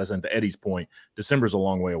process. And to Eddie's point, December's a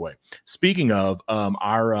long way away. Speaking of,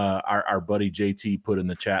 our buddy JT put in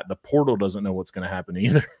the chat, the portal doesn't know what's going to happen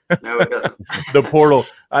either. No, it doesn't. The portal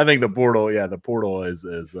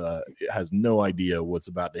has no idea what's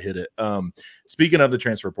about to hit it. Speaking of the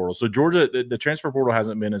transfer portal, so Georgia, the transfer portal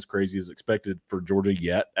hasn't been as crazy as expected for Georgia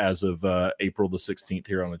yet as of April the 16th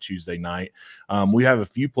here on a Tuesday night. We have a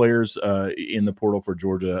few players in the portal for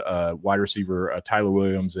Georgia. Wide receiver Tyler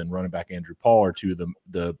Williams and running back Andrew Paul are two of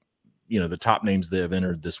the top names that have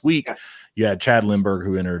entered this week. You had Chad Lindbergh,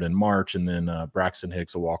 who entered in March, and then Braxton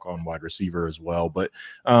Hicks, a walk-on wide receiver as well. But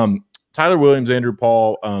Tyler Williams, Andrew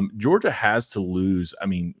Paul, Georgia has to lose. I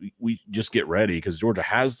mean, we just get ready because Georgia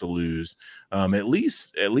has to lose at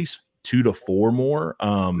least 2 to 4 more.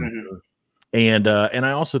 And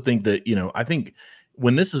I also think that, I think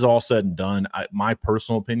when this is all said and done, my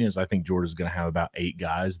personal opinion is I think Georgia's going to have about 8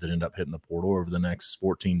 guys that end up hitting the portal over the next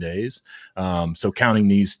 14 days. So counting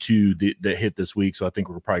these 2 that hit this week. So I think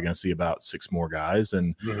we're probably going to see about 6 more guys.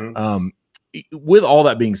 And with all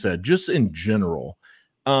that being said, just in general,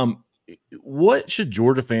 what should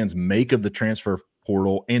Georgia fans make of the transfer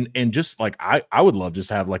portal? And just like I would love just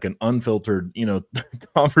to have like an unfiltered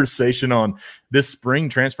conversation on this spring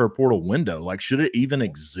transfer portal window. Like, should it even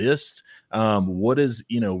exist? What is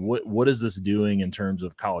this doing in terms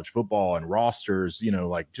of college football and rosters?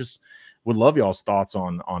 Just would love y'all's thoughts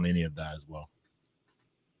on any of that as well.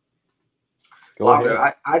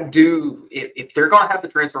 I do. If they're going to have the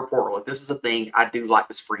transfer portal, if this is a thing, I do like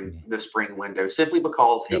the spring window, simply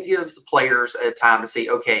because it gives the players a time to see,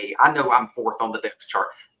 okay, I know I'm 4th on the depth chart.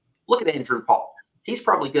 Look at Andrew Paul. He's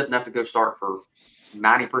probably good enough to go start for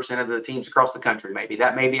 90% of the teams across the country. Maybe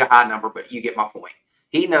that may be a high number, but you get my point.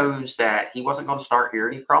 He knows that he wasn't going to start here,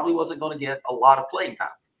 and he probably wasn't going to get a lot of playing time.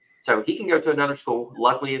 So he can go to another school.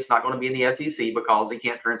 Luckily, it's not going to be in the SEC because he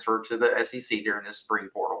can't transfer to the SEC during this spring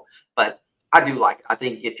portal. But I do like it. I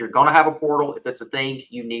think if you're going to have a portal, if it's a thing,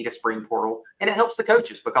 you need a spring portal. And it helps the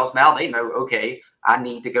coaches because now they know, okay, I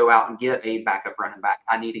need to go out and get a backup running back.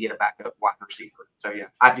 I need to get a backup wide receiver. So, yeah,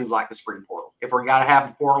 I do like the spring portal. If we're going to have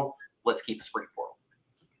the portal, let's keep a spring portal.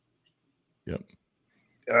 Yep.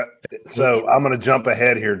 So I'm going to jump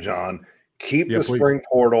ahead here, John. Keep the spring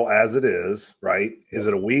portal as it is, right? Is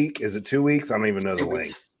it a week? Is it 2 weeks? I don't even know the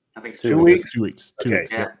length. I think it's 2 weeks. 2 weeks. 2 Okay,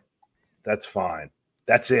 weeks. Yeah. That's fine.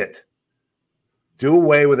 That's it. Do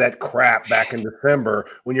away with that crap back in December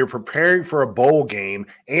when you're preparing for a bowl game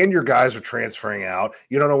and your guys are transferring out.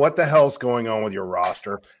 You don't know what the hell's going on with your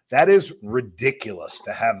roster. That is ridiculous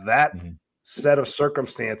to have that set of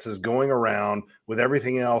circumstances going around with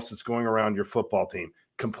everything else that's going around your football team.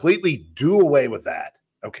 Completely do away with that,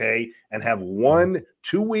 okay, and have 1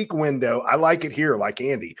 2-week window. I like it here, like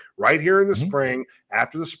Andy, right here in the spring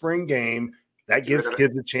after the spring game. That gives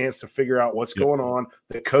kids a chance to figure out what's going on.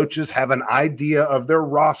 The coaches have an idea of their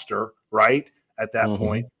roster, right, at that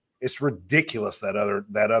point. It's ridiculous that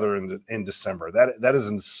other in December. That is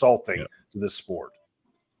insulting to this sport.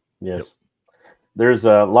 Yes. There's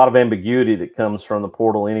a lot of ambiguity that comes from the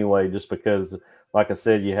portal anyway, just because, like I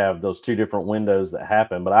said, you have those two different windows that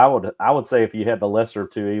happen. But I would say if you had the lesser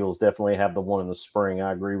of two evils, definitely have the one in the spring.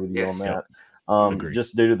 I agree with you on that.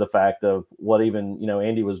 Just due to the fact of what even,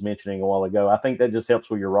 Andy was mentioning a while ago. I think that just helps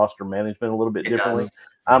with your roster management a little bit differently.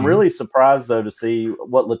 I'm really surprised, though, to see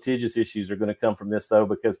what litigious issues are going to come from this, though,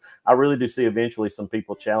 because I really do see eventually some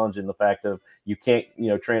people challenging the fact of you can't,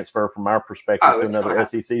 transfer from our perspective to another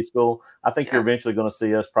SEC school. I think you're eventually going to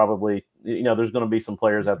see us probably, there's going to be some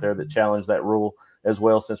players out there that challenge that rule as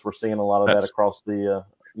well, since we're seeing a lot of that across the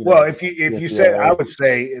well, if you say, I would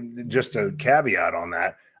say, just a caveat on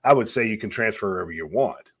that, I would say you can transfer wherever you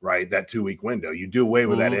want, right? That 2-week window. You do away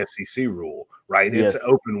with that SEC rule, right? It's an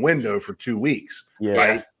open window for 2 weeks,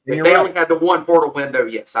 right? If they only had the one portal window,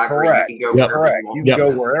 yes, I agree. Correct. You can go wherever you want. You can go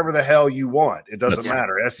wherever the hell you want. It doesn't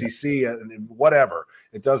matter. SEC, whatever.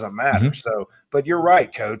 It doesn't matter. So, but you're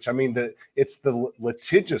right, Coach. I mean, it's the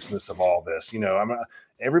litigiousness of all this.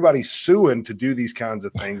 Everybody's suing to do these kinds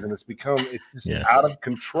of things, and it's just out of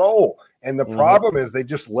control. And the problem is they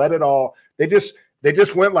just let it all. They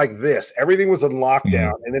just went like this. Everything was in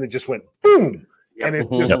lockdown, and then it just went boom. And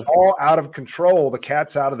it's just all out of control. The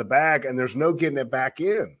cat's out of the bag, and there's no getting it back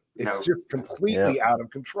in. It's just completely out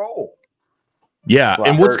of control. Yeah,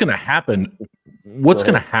 and what's going to happen? What's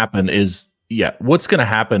going to happen is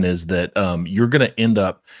that you're going to end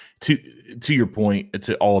up to your point,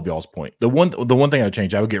 to all of y'all's point. The one thing I would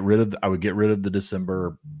change, I would get rid of the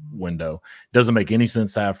December window. It doesn't make any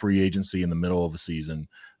sense to have free agency in the middle of a season.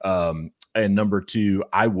 And number two,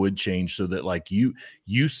 I would change so that like you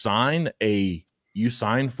sign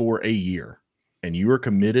for a year and you are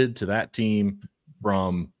committed to that team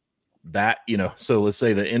from that, so let's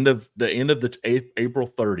say the end of April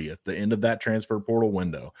 30th, the end of that transfer portal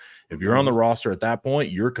window. If you're on the roster at that point,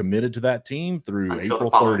 you're committed to that team through April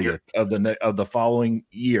 30th of the following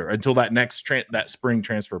year, until that next that spring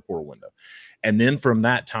transfer portal window. And then from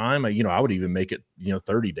that time, I would even make it,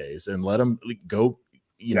 30 days and let them go,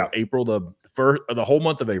 April, the whole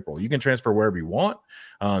month of April. You can transfer wherever you want.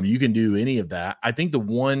 You can do any of that. I think the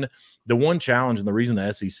one challenge, and the reason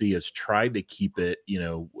the SEC has tried to keep it,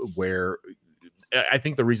 where I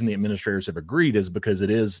think the reason the administrators have agreed is because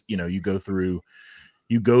it is, you go through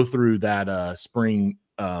that spring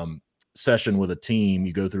session with a team,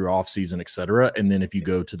 you go through off season, et cetera. And then if you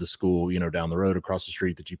go to the school, down the road across the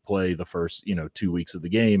street that you play the first, 2 weeks of the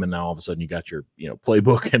game, and now all of a sudden you got your,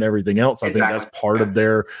 playbook and everything else. I think that's part of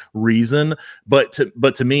their reason. But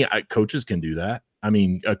to me, coaches can do that. I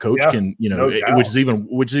mean, a coach can, which is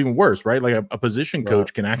even worse, right? Like a position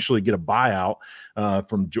coach can actually get a buyout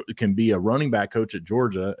can be a running back coach at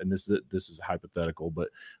Georgia. And this is hypothetical, but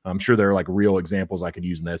I'm sure there are like real examples I could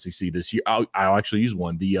use in the SEC this year. I'll actually use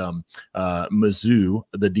one. The Mizzou,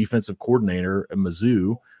 the defensive coordinator at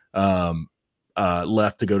Mizzou,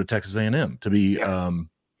 left to go to Texas A&M to be on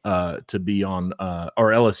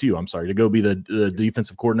or LSU, I'm sorry, to go be the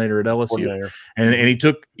defensive coordinator at LSU. And he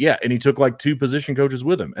took like 2 position coaches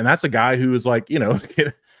with him. And that's a guy who is like,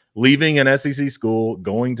 leaving an SEC school,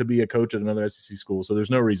 going to be a coach at another SEC school. So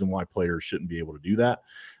there's no reason why players shouldn't be able to do that.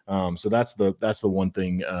 So that's the one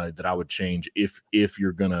thing that I would change if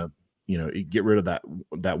you're gonna, get rid of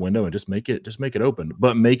that window and just make it open,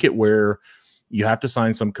 but make it where you have to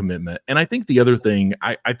sign some commitment. And I think the other thing,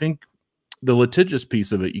 I think the litigious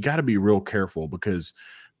piece of it, you got to be real careful, because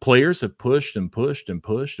players have pushed and pushed and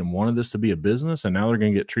pushed and wanted this to be a business, and now they're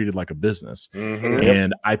going to get treated like a business.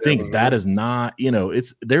 And I think that is not,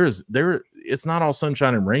 it's not all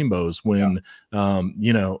sunshine and rainbows when,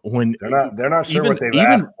 when they're not sure what they've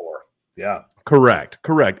asked for. Yeah. Correct.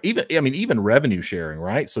 Even revenue sharing,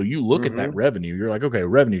 right? So you look at that revenue, you're like, okay,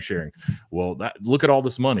 revenue sharing. Well, look at all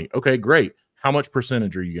this money. Okay, great. How much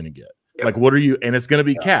percentage are you going to get? Like, what are you, and it's going to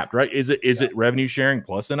be capped, right? Is it revenue sharing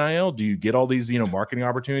plus NIL? Do you get all these, marketing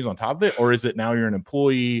opportunities on top of it? Or is it now you're an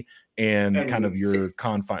employee and kind of you're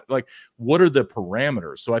confined? Like, what are the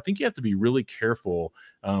parameters? So I think you have to be really careful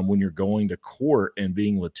when you're going to court and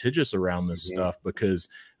being litigious around this stuff, because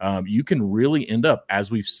you can really end up,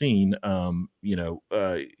 as we've seen,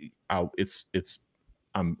 it's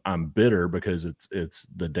I'm bitter because it's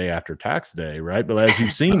the day after tax day, right? But as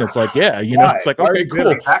you've seen, it's like, yeah, you know, it's like, okay,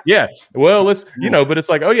 cool. Yeah. Well, let's, you know, but it's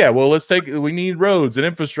like, oh yeah, well, we need roads and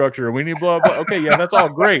infrastructure and we need blah, blah. Okay. Yeah, that's all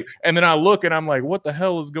great. And then I look and I'm like, what the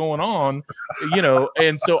hell is going on? You know?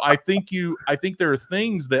 And so I think there are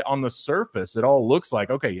things that on the surface, it all looks like,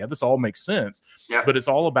 okay, yeah, this all makes sense. Yeah. But it's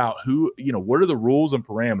all about who, you know, what are the rules and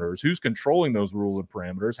parameters? Who's controlling those rules and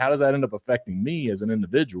parameters? How does that end up affecting me as an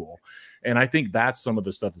individual? And I think that's some of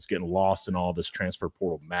the stuff that's getting lost in all this transfer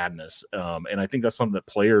portal madness. And I think that's something that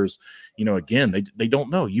players, you know, again, they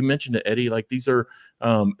don't know. You mentioned it, Eddie, like these are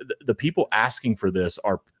the people asking for this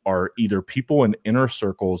are either people in inner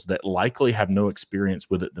circles that likely have no experience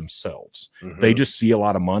with it themselves. They just see a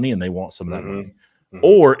lot of money and they want some of that money.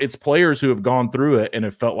 Or it's players who have gone through it and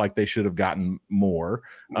have felt like they should have gotten more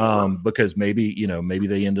because maybe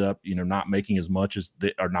they ended up, you know, not making as much as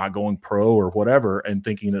they are, not going pro or whatever, and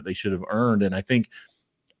thinking that they should have earned. And I think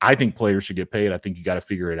players should get paid. I think you got to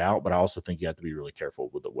figure it out, but I also think you have to be really careful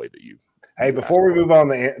with the way that you. Hey, before we move on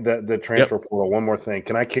the transfer portal, one more thing.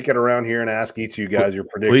 Can I kick it around here and ask each of you guys your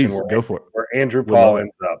prediction? Please, go for it. Where Andrew Paul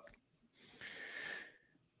ends up?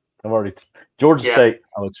 I've already Georgia State.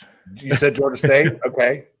 You said Georgia State?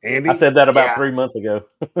 Okay. Andy? I said that about 3 months ago.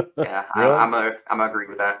 Yeah, really? I'm agree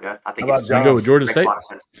with that. Yeah, I think it's go with Georgia State.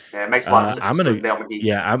 Yeah, it makes a lot of sense.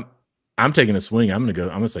 I'm taking a swing. I'm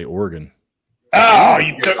gonna say Oregon. Oh,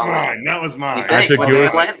 you took mine. That was mine. I took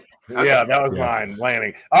yours. Okay. Yeah, that was mine.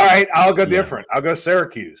 Lanning. All right, I'll go different. I'll go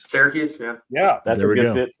Syracuse. Yeah, that's a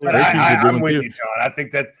good fit. I'm with you, John. I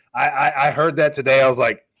think that I heard that today. I was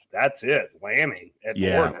like, that's it. Lanning at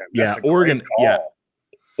Oregon. That's Oregon. Yeah.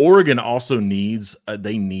 Oregon also needs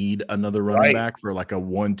they need another running back for like a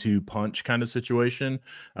 1-2 punch kind of situation.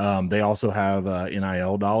 They also have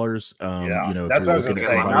NIL dollars. You know, that's what I was going to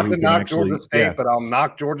say. Not to knock Georgia State, but I'll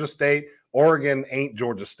knock Georgia State. Oregon ain't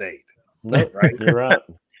Georgia State. Nope, right? You're right.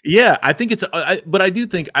 Yeah, I think it's. But I do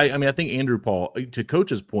think. I mean, I think Andrew Paul, to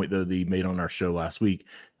Coach's point that he made on our show last week.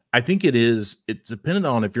 I think it's dependent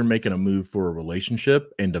on if you're making a move for a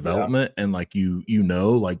relationship and development, and like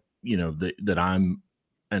that I'm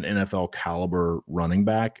an NFL caliber running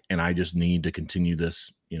back, and I just need to continue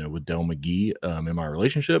this, you know, with Del McGee in my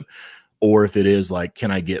relationship, or if it is like,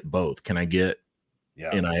 can I get both? Can I get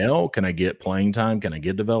NIL? Can I get playing time? Can I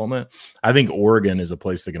get development? I think Oregon is a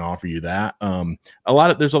place that can offer you that.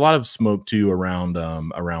 There's a lot of smoke too around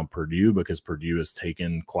Purdue, because Purdue has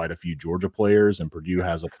taken quite a few Georgia players, and Purdue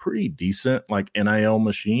has a pretty decent like NIL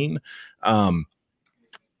machine.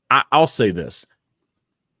 I'll say this.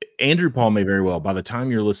 Andrew Paul may very well, by the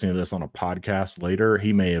time you're listening to this on a podcast later,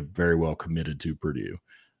 he may have very well committed to Purdue.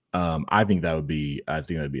 I think that'd be a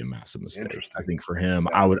massive mistake. I think for him,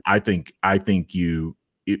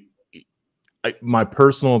 my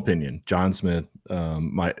personal opinion, John Smith,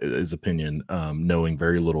 his opinion, knowing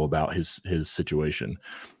very little about his situation.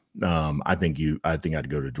 I think I'd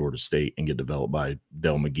go to Georgia State and get developed by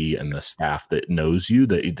Del McGee and the staff that knows you,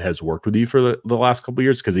 that it has worked with you for the last couple of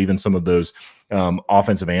years. Because even some of those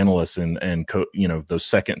offensive analysts and those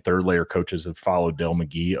second, third layer coaches have followed Del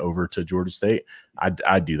McGee over to Georgia State.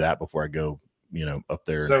 I'd do that before I go, up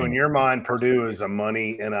there. So in your mind, Purdue is a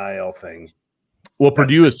money NIL thing. Well,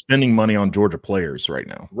 Purdue is spending money on Georgia players right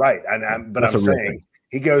now. Right. But I'm saying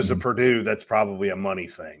he goes to Purdue, that's probably a money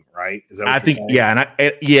thing, right? Is that what you're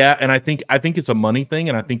saying? And I think it's a money thing,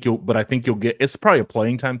 and I think you'll get, it's probably a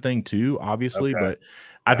playing time thing too, obviously, but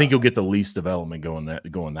I think you'll get the least development going that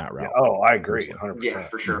route. Yeah. Oh, I agree, 100%. Yeah,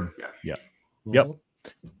 for sure. Yeah. Yep.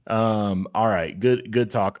 All right,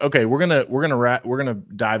 good talk. Okay, we're gonna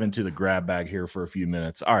dive into the grab bag here for a few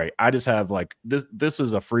minutes. All right, I just have like this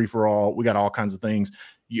is a free for all. We got all kinds of things.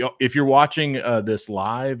 If you're watching this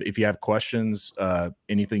live, if you have questions,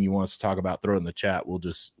 anything you want us to talk about, throw it in the chat. We'll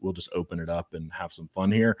just open it up and have some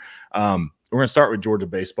fun here. We're going to start with Georgia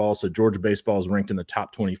baseball. So Georgia baseball is ranked in the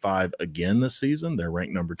top 25 again this season. They're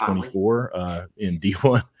ranked number 24 in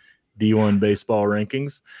D1 baseball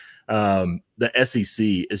rankings. The SEC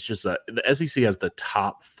is just the SEC has the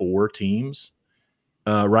top 4 teams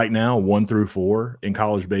right now, 1 through 4 in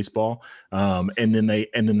college baseball.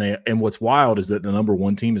 And what's wild is that the number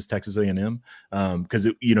 1 team is Texas A&M. Because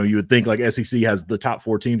you would think like SEC has the top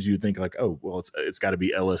 4 teams. You would think like, oh, well, it's got to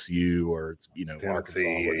be LSU or it's Tennessee,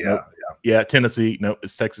 Arkansas. Tennessee. No,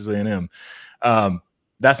 it's Texas A&M.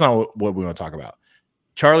 That's not what we want to talk about.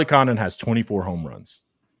 Charlie Condon has 24 home runs.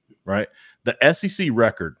 Right, the SEC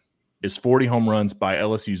record is 40 home runs by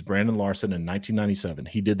LSU's Brandon Larson in 1997.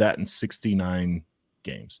 He did that in 69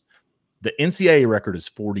 games. The NCAA record is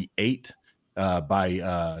 48.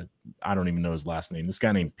 by I don't even know his last name. This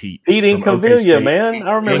guy named Pete. Pete Incaviglia, man.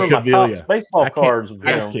 I remember my Topps baseball cards.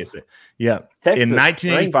 I just can't say. Yeah, Texas in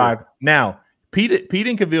 1985. Ranger. Now, Pete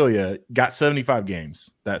Incaviglia got 75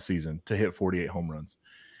 games that season to hit 48 home runs.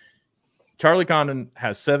 Charlie Condon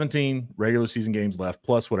has 17 regular season games left,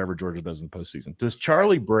 plus whatever Georgia does in the postseason. Does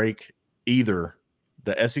Charlie break either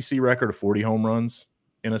the SEC record of 40 home runs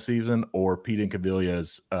in a season or Pete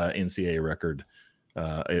Incaviglia's NCAA record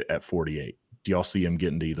at 48? Do y'all see him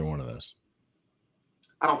getting to either one of those?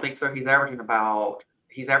 I don't think so. He's averaging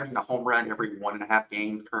a home run every 1.5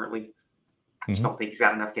 games currently. I just don't think he's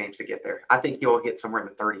got enough games to get there. I think he'll hit somewhere in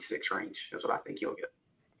the 36 range is what I think he'll get.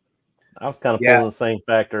 I was kind of pulling the same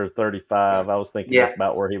factor of 35. I was thinking that's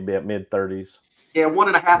about where he'd be at mid-30s. Yeah,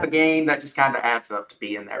 1.5 a game, that just kind of adds up to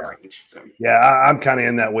be in that range. So. Yeah, I'm kind of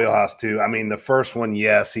in that wheelhouse too. I mean, the first one,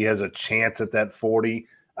 yes, he has a chance at that 40.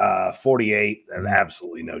 48, and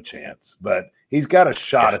absolutely no chance. But he's got a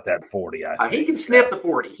shot at that 40. I think. He can sniff the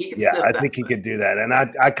 40. He can sniff I think he could do that. And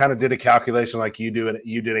I kind of did a calculation like you did,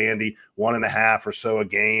 Andy, 1.5 or so a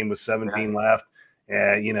game with 17 left.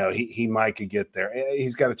 You know, he might could get there.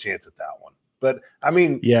 He's got a chance at that one. But I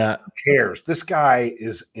mean, who cares? This guy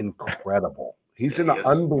is incredible. He's an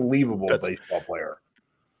unbelievable baseball player.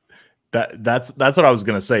 That's what I was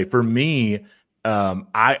gonna say. For me,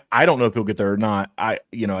 I don't know if he'll get there or not. I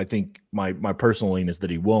think my personal lean is that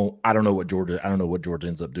he won't. I don't know what Georgia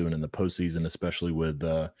ends up doing in the postseason, especially with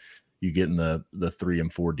you getting the 3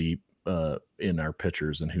 and 4 deep in our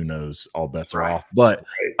pitchers, and who knows, all bets are off. But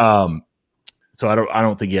so I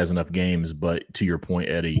don't think he has enough games. But to your point,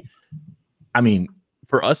 Eddie, I mean,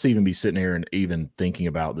 for us to even be sitting here and even thinking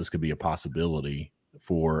about this could be a possibility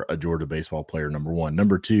for a Georgia baseball player. Number one,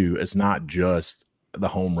 number two, it's not just the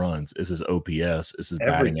home runs. It's his OPS. It's his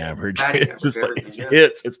batting average. It's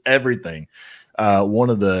hits. It's everything. One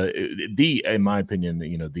of the in my opinion,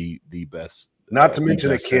 the best. Not to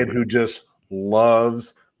mention a kid who just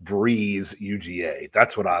loves, breathes UGA.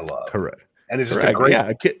 That's what I love. Correct. And it's just a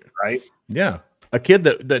great kid, right? Yeah. A kid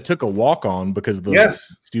that took a walk-on because of the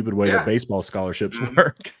stupid way that baseball scholarships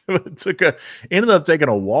work. Ended up taking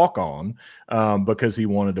a walk-on because he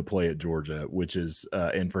wanted to play at Georgia, which is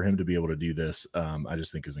and for him to be able to do this, I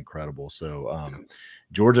just think is incredible. So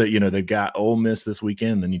Georgia, they've got Ole Miss this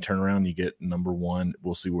weekend. Then you turn around, you get number 1.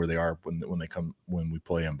 We'll see where they are when we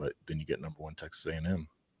play them, but then you get number 1 Texas A&M.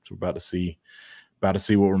 So we're about to see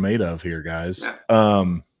what we're made of here, guys.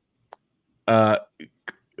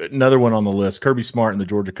 Another one on the list, Kirby Smart and the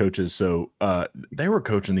Georgia coaches. So they were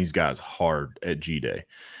coaching these guys hard at G-Day.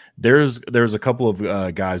 There's a couple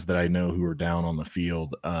of guys that I know who are down on the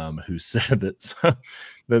field who said that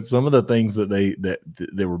some of the things that they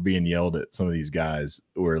were being yelled at some of these guys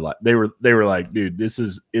were like they were like, dude, this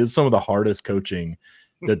is some of the hardest coaching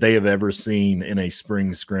that they have ever seen in a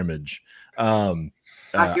spring scrimmage.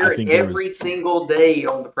 I hear it every single day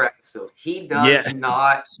on the practice field. He does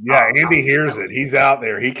not stop. Yeah, Andy hears it. He's out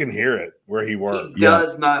there. He can hear it where he works. He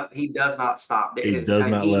does not stop. He does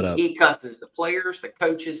not let up. He cusses the players, the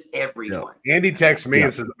coaches, everyone. Yeah. Andy texts me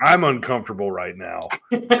and says, "I'm uncomfortable right now."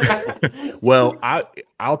 Well,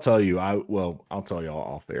 I'll tell you. I'll tell y'all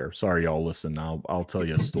off air. Sorry, y'all listen. I'll tell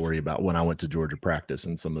you a story about when I went to Georgia practice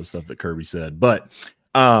and some of the stuff that Kirby said. But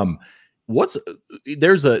there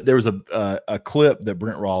was a clip that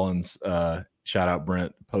Brent Rollins, shout out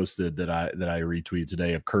Brent, posted that I retweeted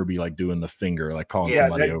today of Kirby like doing the finger, like calling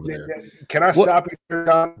somebody over there. Can I stop you there,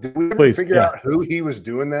 Don? Did we ever figure out who he was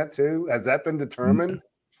doing that to? Has that been determined?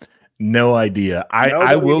 No idea.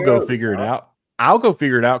 I will go figure it out. I'll go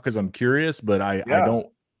figure it out because I'm curious, but I don't.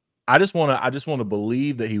 I just want to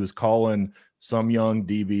believe that he was calling some young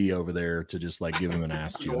DB over there to just like give him an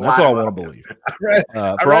ass chew. That's what I want to believe.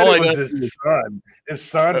 For all I know, his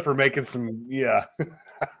son for making some. Yeah.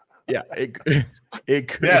 It could.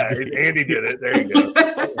 Andy did it. There you go.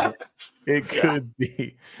 It could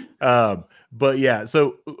be. But yeah.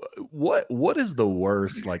 So what is the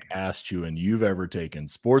worst like ass chewing you've ever taken,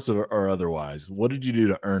 sports or otherwise? What did you do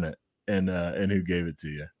to earn it, and who gave it to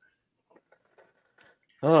you?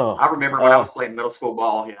 Oh, I remember when I was playing middle school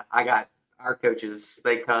ball. Yeah, I got our coaches.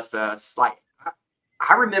 They cussed us. Like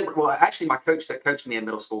I remember. Well, actually, my coach that coached me in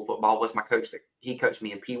middle school football was my coach that he coached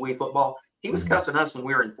me in Pee Wee football. He was cussing us when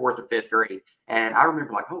we were in 4th or 5th grade, and I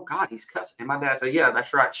remember like, oh God, he's cussing. And my dad said, "Yeah,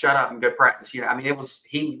 that's right. Shut up and go practice." I mean, it was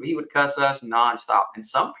he would cuss us nonstop, and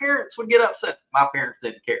some parents would get upset. My parents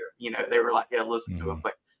didn't care. They were like, "Yeah, listen to him."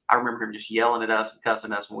 But I remember him just yelling at us and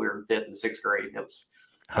cussing us when we were in 5th and 6th grade.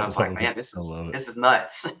 I was like, man, this is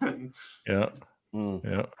nuts. Yeah.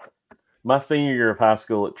 My senior year of high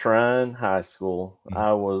school at Trine High School,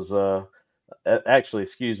 I was actually,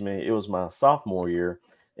 excuse me, it was my sophomore year,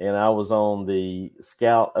 and I was on the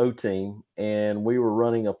scout O team, and we were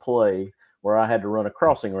running a play where I had to run a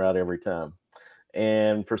crossing route every time.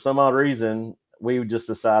 And for some odd reason, we just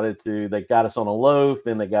decided they got us on a loaf,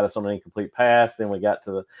 then they got us on an incomplete pass, then we got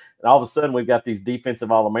to and all of a sudden we've got these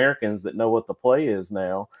defensive All-Americans that know what the play is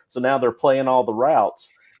now. So now they're playing all the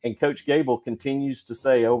routes. And Coach Gable continues to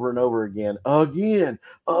say over and over again. We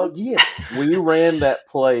ran that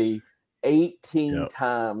play 18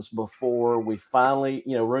 times before we finally,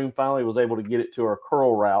 Room finally was able to get it to our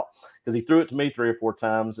curl route, because he threw it to me 3 or 4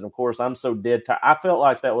 times. And of course, I'm so dead tired. I felt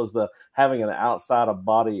like that was having an outside of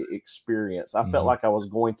body experience. I felt like I was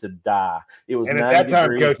going to die. It was, and at that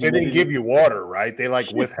time, Coach, they didn't give you water, right? They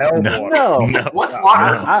withheld water. No. What's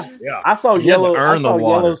water? I saw yellow. I saw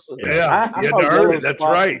yellow. I saw yellow. That's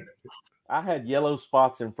right. I had yellow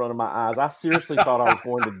spots in front of my eyes. I seriously thought I was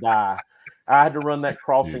going to die. I had to run that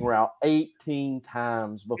crossing route 18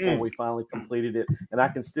 times before we finally completed it. And I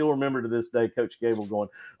can still remember to this day Coach Gable going,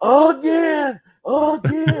 again.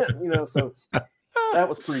 So that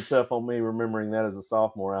was pretty tough on me, remembering that as a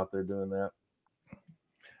sophomore out there doing that.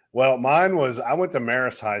 Well, mine was, I went to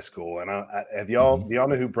Marist High School, and do y'all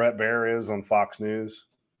know who Brett Baer is on Fox News?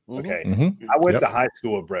 Okay. I went to high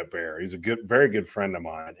school with Brett Baer. He's a very good friend of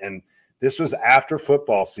mine. And this was after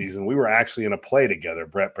football season. We were actually in a play together,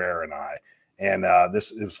 Brett Baer and I. And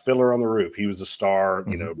it was Fiddler on the Roof. He was a star.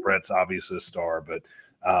 Brett's obviously a star. But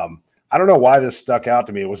I don't know why this stuck out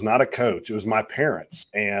to me. It was not a coach. It was my parents.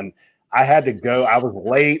 And I had to go. I was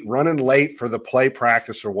running late for the play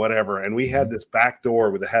practice or whatever. And we had this back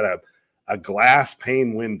door that had a glass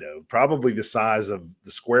pane window, probably the size of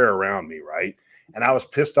the square around me, right? And I was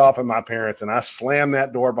pissed off at my parents, and I slammed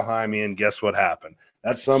that door behind me, and guess what happened?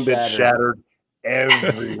 That sumbitch shattered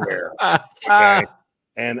everywhere. Okay.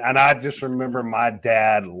 And I just remember my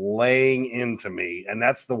dad laying into me, and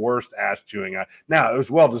that's the worst ass chewing. Now, it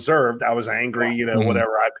was well-deserved. I was angry,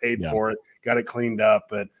 whatever. I paid for it, got it cleaned up,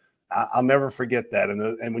 but I'll never forget that.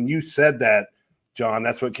 And when you said that, Jon,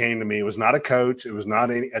 that's what came to me. It was not a coach. It was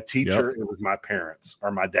not a teacher. It was my parents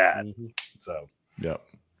or my dad. So,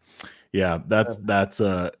 yeah,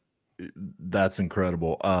 that's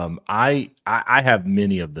incredible. I have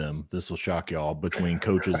many of them. This will shock y'all, between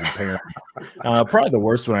coaches and parents. Probably the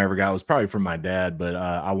worst one I ever got was probably from my dad, but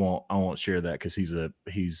I won't share that because he's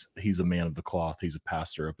a man of the cloth. He's a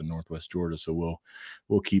pastor up in Northwest Georgia, so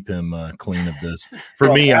we'll keep him clean of this.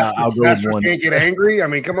 For me, I'll go with one. Can't get angry. I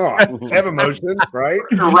mean, come on, have emotions, right?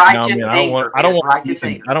 Righteous anger.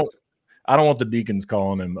 I don't want the deacons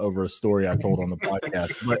calling him over a story I told on the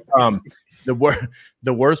podcast. But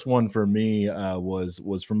the worst one for me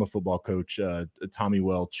was from a football coach, Tommy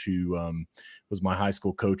Welch, who was my high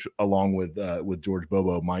school coach, along with George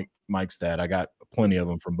Bobo, Mike's dad. I got plenty of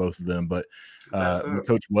them from both of them, but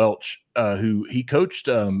Coach Welch, who he coached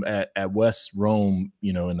at West Rome,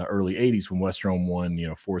 in the early 80s when West Rome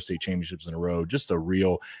won, 4 state championships in a row,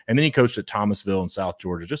 and then he coached at Thomasville in South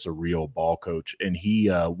Georgia, just a real ball coach. And he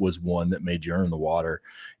was one that made you earn the water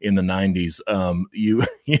in the 90s.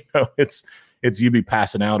 You'd be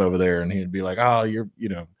passing out over there, and he'd be like, "Oh, you're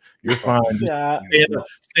fine. Just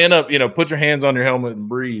stand up, put your hands on your helmet and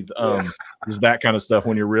breathe." Just that kind of stuff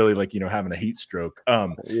when you're really having a heat stroke.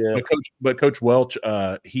 But Coach Welch,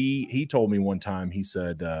 he told me one time, he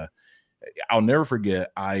said, I'll never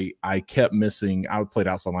forget, I kept missing. I played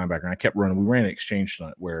outside linebacker, and I kept running. We ran an exchange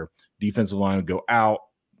stunt where defensive line would go out,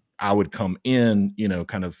 I would come in,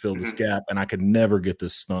 kind of fill this gap, and I could never get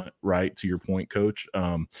this stunt right, to your point, Coach.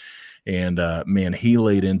 Man, he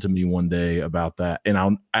laid into me one day about that. And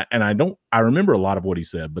I remember a lot of what he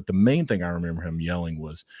said, but the main thing I remember him yelling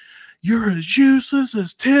was, "You're as useless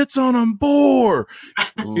as tits on a boar."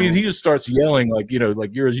 He just starts yelling like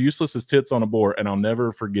you're as useless as tits on a boar. And I'll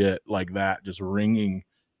never forget that just ringing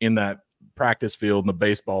in that practice field, in the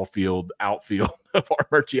baseball field, outfield of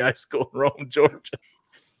Armurchie High School in Rome, Georgia.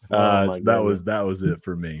 That was it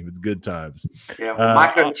for me. It's good times. Yeah, my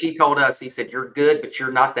coach, he told us, he said, "You're good, but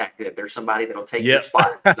you're not that good. There's somebody that'll take your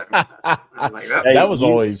spot." That was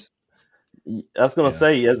always. I was going to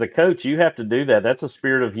say, as a coach, you have to do that. That's a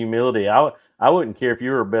spirit of humility. I wouldn't care if you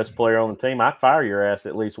were a best player on the team. I'd fire your ass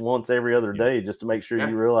at least once every other day just to make sure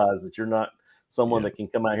you realize that you're not someone that can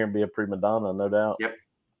come out here and be a prima donna, no doubt.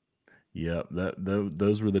 Yep,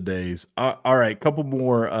 those were the days. All right, couple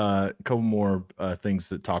more things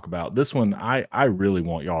to talk about. This one, I really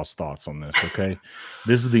want y'all's thoughts on this. Okay,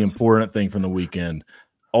 this is the important thing from the weekend.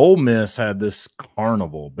 Ole Miss had this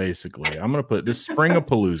carnival, basically. I'm going to put this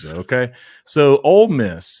Spring-a-Palooza. Okay, so Ole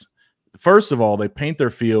Miss, first of all, they paint their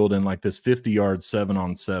field in this 50-yard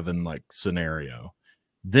 7-on-7 scenario.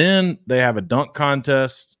 Then they have a dunk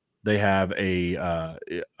contest. They have a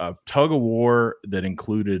tug of war that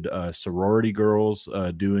included sorority girls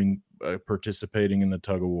participating in the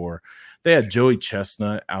tug of war. They had Joey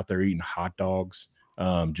Chestnut out there eating hot dogs.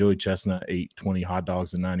 Joey Chestnut ate 20 hot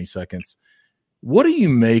dogs in 90 seconds. What do you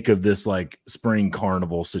make of this like spring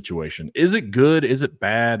carnival situation? Is it good? Is it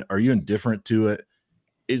bad? Are you indifferent to it?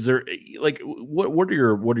 Is there like what are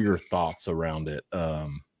your thoughts around it?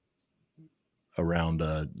 Around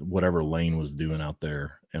whatever Lane was doing out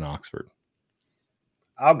there in Oxford.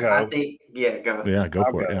 I'll go. I think, go. Yeah, go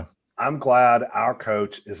for it. Yeah. I'm glad our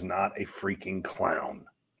coach is not a freaking clown.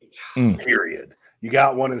 Period. You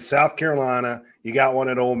got one in South Carolina. You got one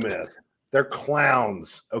at Ole Miss. They're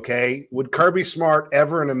clowns, okay? Would Kirby Smart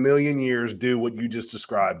ever in a million years do what you just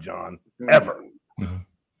described, John? Ever. Mm-hmm.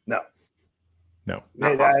 No.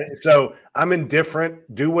 So I'm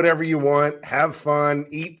indifferent. Do whatever you want. Have fun.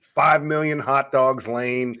 Eat 5 million hot dogs,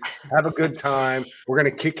 Lane. Have a good time. We're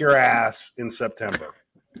going to kick your ass in September.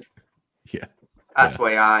 Yeah. That's the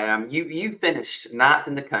way I am. You finished 9th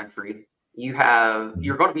in the country. You're going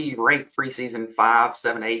to be ranked preseason 5,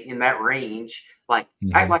 7, 8 in that range. Like,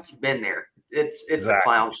 act like you've been there. It's exactly. A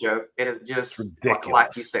clown show. It is just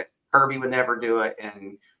like you said. Kirby would never do it,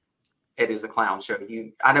 and it is a clown show.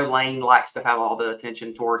 I know Lane likes to have all the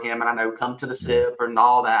attention toward him, and I know come to the sip and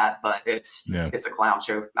all that, but it's a clown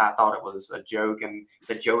show. I thought it was a joke, and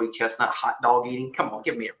the Joey Chestnut hot dog eating. Come on,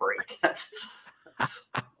 give me a break.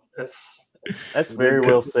 That's very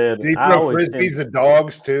well said. Did he throw frisbees at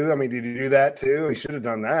dogs too? I mean, did he do that too? He should have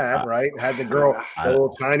done that, right? Had the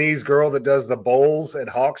little Chinese girl that does the bowls at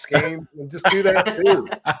Hawks games, just do that too.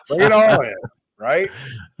 Bring it all in, right?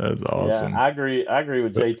 That's awesome. Yeah, I agree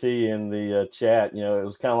with JT in the chat. You know, it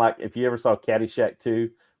was kind of like if you ever saw Caddyshack 2,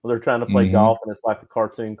 where they're trying to play golf and it's like the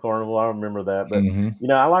cartoon carnival. I remember that. But, you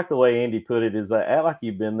know, I like the way Andy put it is that act like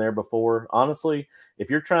you've been there before. Honestly, if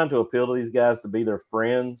you're trying to appeal to these guys to be their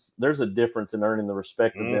friends, there's a difference in earning the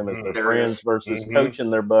respect of them as their friends versus coaching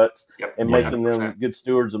their butts and making them good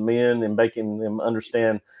stewards of men and making them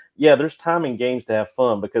understand, there's time and games to have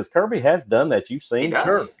fun, because Kirby has done that. You've seen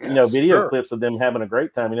video clips of them having a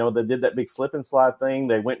great time. You know, they did that big slip and slide thing.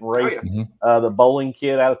 They went and raced the bowling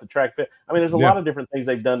kid out at the track fit. I mean, there's a lot of different things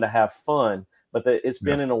they've done to have fun, but it's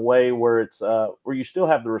been in a way where it's where you still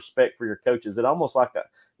have the respect for your coaches. It almost like that.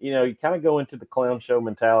 You know, you kind of go into the clown show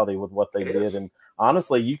mentality with what they did. And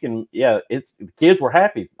honestly, you can, the kids were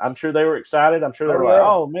happy. I'm sure they were excited. I'm sure they were like,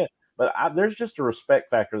 oh, man. But there's just a respect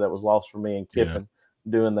factor that was lost for me in Kiffin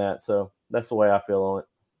doing that. So that's the way I feel on it.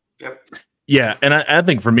 Yep. Yeah. And I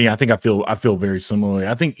think for me, I feel very similarly.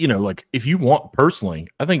 I think, you know, like if you want personally,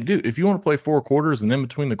 I think, dude, if you want to play 4 quarters and then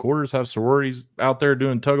between the quarters have sororities out there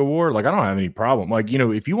doing tug of war, like I don't have any problem. Like, you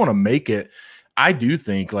know, if you want to make it, I do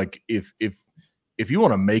think like if you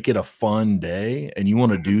want to make it a fun day and you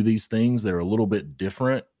want to do these things that are a little bit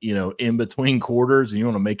different, you know, in between quarters, and you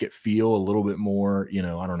want to make it feel a little bit more, you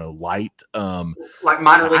know, I don't know, light, like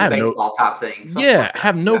minor league baseball type things. Yeah,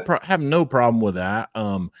 have no problem with that.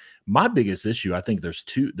 My biggest issue, I think there's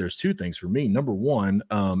two things for me. Number one,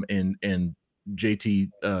 and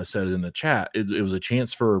JT said it in the chat, it was a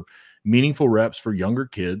chance for meaningful reps for younger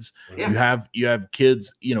kids. Yeah. You have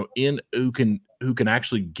kids, you know, who can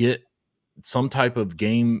actually get some type of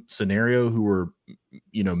game scenario who were,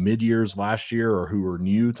 you know, mid-years last year or who are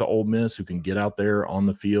new to Ole Miss, who can get out there on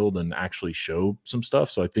the field and actually show some stuff.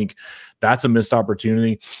 So I think that's a missed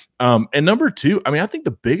opportunity. And number two, I mean, I think the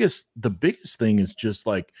biggest thing is just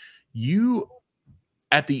like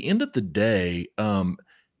at the end of the day,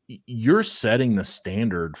 you're setting the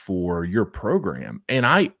standard for your program. And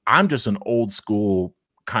I'm just an old school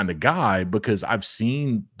kind of guy, because I've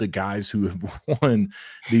seen the guys who have won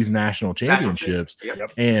these national championships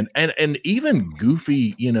and even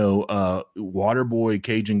goofy, you know, water boy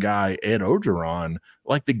Cajun guy Ed Ogeron,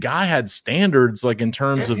 like the guy had standards, like in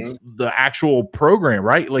terms of the actual program,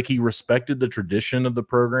 right? Like he respected the tradition of the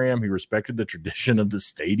program, he respected the tradition of the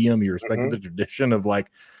stadium, he respected the tradition of like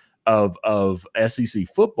of SEC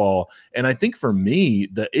football. And I think for me,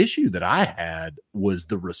 the issue that I had was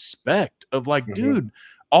the respect of like, dude,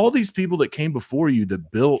 all these people that came before you that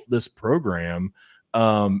built this program,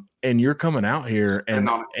 and you're coming out here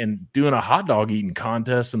and doing a hot dog eating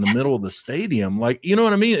contest in the middle of the stadium. Like, you know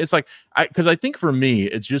what I mean? It's like, because I think for me,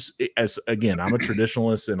 it's just, as again, I'm a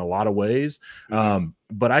traditionalist in a lot of ways.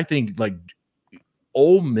 But I think like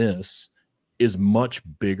Ole Miss is much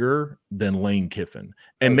bigger than Lane Kiffin.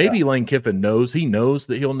 And maybe Lane Kiffin knows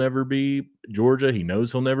that he'll never be Georgia. He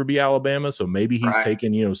knows he'll never be Alabama. So maybe he's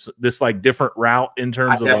taking, you know, this like different route in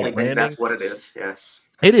terms of like branding. That's what it is. Yes.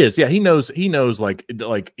 It is, yeah. He knows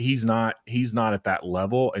like he's not at that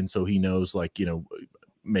level, and so he knows, like, you know,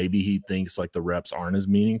 maybe he thinks like the reps aren't as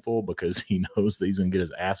meaningful because he knows that he's gonna get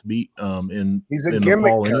his ass beat he's a in gimmick the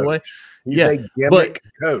fall coach. anyway. He's a gimmick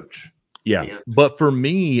coach. Yeah, but for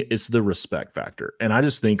me, it's the respect factor, and I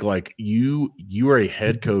just think like you are a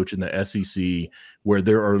head coach in the SEC where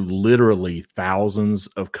there are literally thousands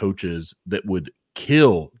of coaches that would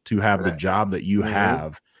kill to have the job that you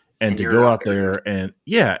have. And to go out there and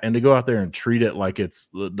to go out there and treat it like it's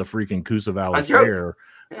the freaking Coosa Valley Fair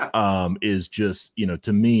is just, you know,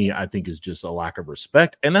 to me, I think is just a lack of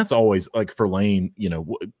respect. And that's always like for Lane, you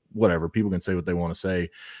know, whatever, people can say what they want to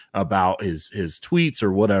say about his tweets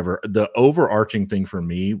or whatever. The overarching thing for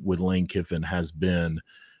me with Lane Kiffin has been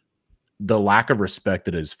the lack of respect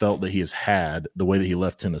that is felt that he has had, the way that he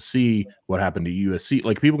left Tennessee, what happened to USC.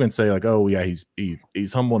 Like, people can say like, oh yeah,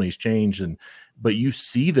 he's humble and he's changed, but you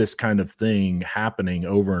see this kind of thing happening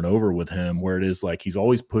over and over with him, where it is like he's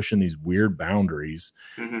always pushing these weird boundaries.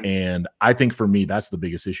 And I think for me, that's the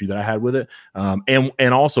biggest issue that I had with it.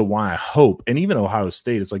 And also why I hope, and even Ohio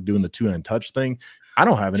State, it's like doing the two-hand touch thing. I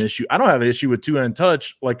don't have an issue. I don't have an issue with two-hand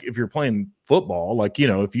touch. Like, if you're playing football, like, you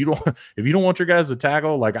know, if you don't want your guys to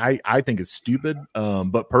tackle, like, I think it's stupid.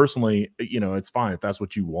 But personally, you know, it's fine if that's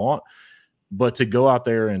what you want. But to go out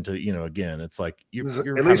there and to, you know, again, it's like you're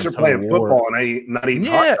at least you're playing football and not eating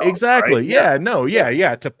hot dogs, exactly. Right? Yeah, no,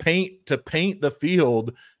 yeah. To paint the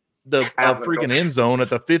field, the freaking end zone at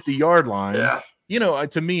the 50-yard line. Yeah. You know,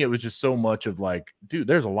 to me, it was just so much of like, dude,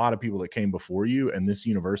 there's a lot of people that came before you, and this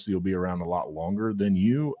university will be around a lot longer than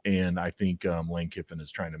you. And I think Lane Kiffin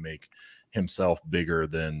is trying to make himself bigger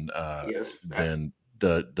than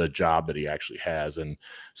the job that he actually has. And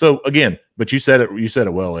so again, but you said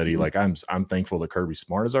it well, Eddie. Like, I'm thankful that Kirby's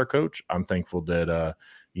smart as our coach. I'm thankful that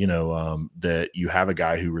that you have a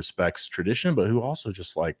guy who respects tradition, but who also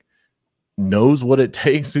just like knows what it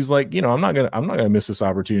takes. He's like, you know, I'm not gonna miss this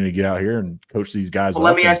opportunity to get out here and coach these guys. Well,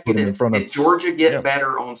 let me ask you this: did Georgia get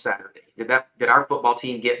better on Saturday? Did our football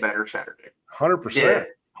team get better Saturday? 100%.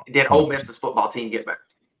 Did Ole Miss's football team get better?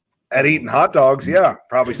 At eating hot dogs, yeah,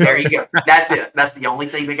 probably. There you go. That's it. That's the only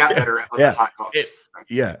thing they got better at was the hot dogs.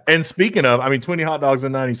 And speaking of, I mean, 20 hot dogs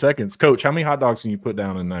in 90 seconds. Coach, how many hot dogs can you put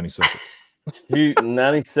down in 90 seconds? Shoot,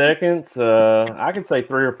 90 seconds. I could say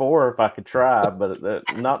 3 or 4 if I could try, but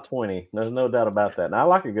not 20. There's no doubt about that. And I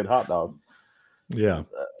like a good hot dog. Yeah.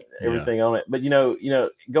 Everything on it. But, you know,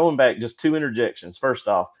 going back, just 2 interjections. First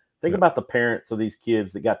off, think about the parents of these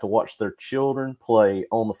kids that got to watch their children play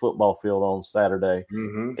on the football field on Saturday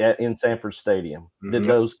in Sanford Stadium. Did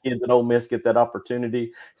those kids at Ole Miss get that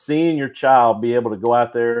opportunity? Seeing your child be able to go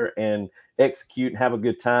out there and execute and have a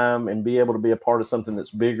good time and be able to be a part of something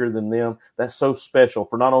that's bigger than them, that's so special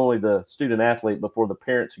for not only the student athlete, but for the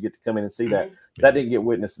parents who get to come in and see that. That didn't get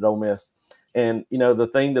witnessed at Ole Miss. And, you know, the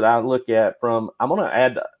thing that I look at I'm going to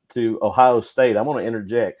add to Ohio State, I'm going to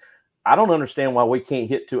interject. I don't understand why we can't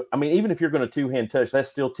hit to. I mean, even if you're going to two-hand touch, that's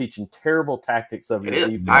still teaching terrible tactics of your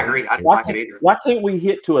defense. I agree. I don't like it either. Why can't we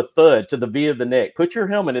hit to a thud to the V of the neck? Put your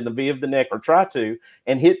helmet in the V of the neck, or try to,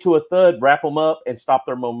 and hit to a thud, wrap them up, and stop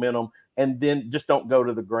their momentum, and then just don't go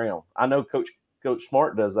to the ground. I know Coach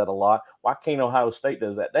Smart does that a lot. Why can't Ohio State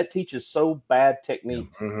does that? That teaches so bad technique,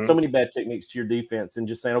 so many bad techniques to your defense, and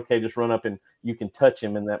just saying, okay, just run up and you can touch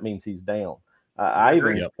him, and that means he's down. I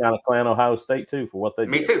even kind of clown Ohio State too for what they did.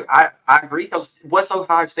 Me too. I agree, because what's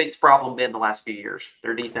Ohio State's problem been the last few years?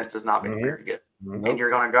 Their defense has not been very good. And you're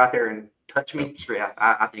going to go out there and touch me? Yeah,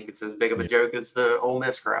 I think it's as big of a joke as the Ole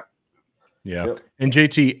Miss crap. Yeah. Yep. And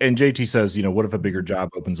JT says, you know, what if a bigger job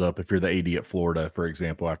opens up if you're the AD at Florida, for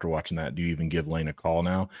example, after watching that? Do you even give Lane a call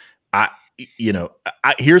now?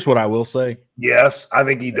 Here's what I will say. Yes, I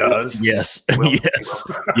think he does. Yes.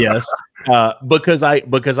 Yes. Because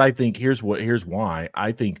I think here's why.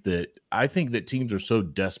 I think that teams are so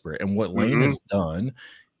desperate, and what Lane has done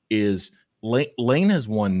is Lane has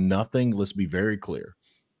won nothing. Let's be very clear.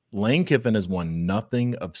 Lane Kiffin has won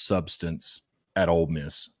nothing of substance at Ole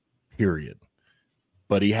Miss, period.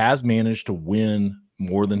 But he has managed to win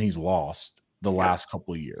more than he's lost the last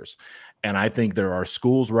couple of years. And I think there are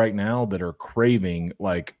schools right now that are craving,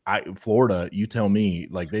 like Florida. You tell me,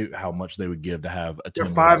 like how much they would give to have a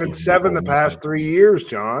 10. They're 5-7 the past 3 years,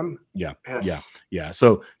 John. Yeah.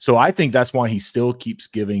 So I think that's why he still keeps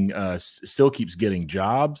getting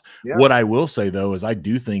jobs. Yeah. What I will say though is I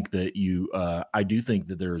do think that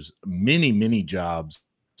there's many jobs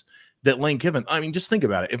that Lane Kiffin, I mean, just think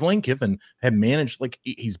about it. If Lane Kiffin had managed, like,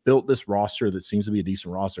 he's built this roster that seems to be a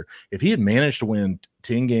decent roster. If he had managed to win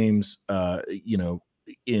 10 games,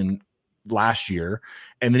 in last year.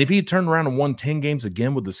 And then if he turned around and won 10 games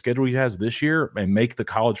again with the schedule he has this year and make the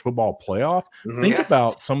college football playoff, think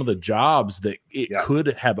about some of the jobs that it could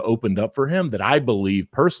have opened up for him, that I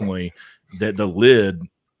believe personally that the lid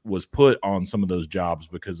was put on some of those jobs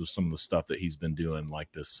because of some of the stuff that he's been doing,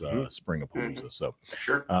 like this spring of Palooza. So,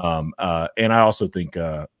 and I also think,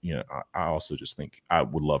 you know, I also just think I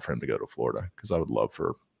would love for him to go to Florida, because I would love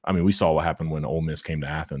for, I mean, we saw what happened when Ole Miss came to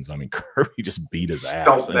Athens. I mean, Kirby just beat his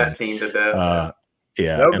ass. That team to death.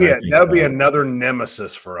 Yeah, that'll be another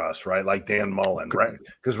nemesis for us, right? Like Dan Mullen, right?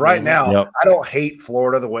 Because right now, I don't hate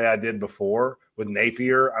Florida the way I did before with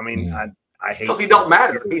Napier. I mean, I hate, because he don't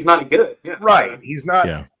matter. He's not good. Right. He's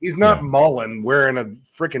not. He's not Mullen wearing a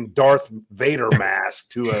freaking Darth Vader mask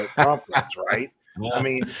to a conference, right? I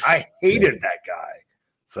mean, I hated that guy.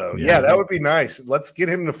 So that would be nice. Let's get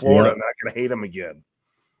him to Florida. I'm not going to hate him again.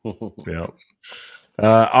 All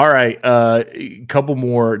right. A couple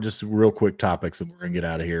more just real quick topics, and we're gonna get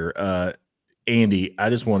out of here. Andy, I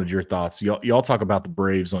just wanted your thoughts. Y'all talk about the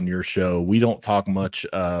Braves on your show. We don't talk much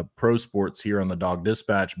pro sports here on the Dog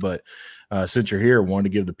Dispatch, but since you're here, I wanted to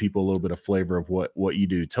give the people a little bit of flavor of what you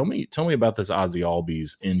do. Tell me about this Ozzie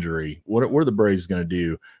Albies injury. What are the Braves going to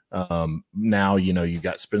do now? You know, you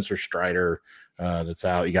got Spencer Strider that's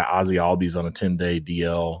out. You got Ozzie Albies on a 10-day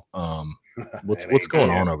DL. What's going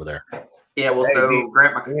on over there? Yeah, well, so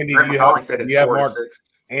Grant McCauley said it's 4 to 6.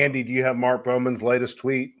 Andy, do you have Mark Bowman's latest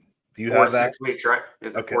tweet? Do you 4 have to that? 6 weeks, right?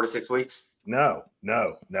 Is it 4 to 6 weeks? No.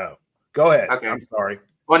 Go ahead. Okay. I'm sorry.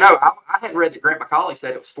 Well, no, I had read that Grant McCauley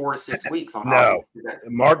said it was 4 to 6 weeks on No.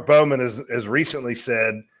 Mark Bowman has recently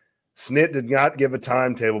said Snit did not give a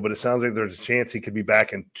timetable, but it sounds like there's a chance he could be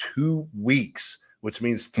back in 2 weeks, which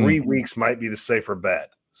means 3 weeks might be the safer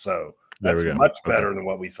bet. So that's much better than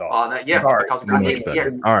what we thought. Because I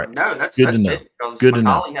think, all right. No, that's good to know. Good to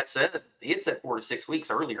know. He had said 4 to 6 weeks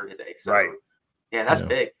earlier today. So, right. Yeah, that's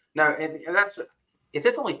big. No, and that's, if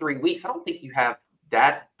it's only 3 weeks, I don't think you have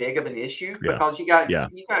that big of an issue, because you got guys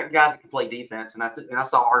that can play defense, and I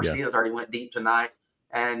saw Arcia's already went deep tonight,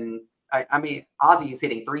 and I mean, Ozzie is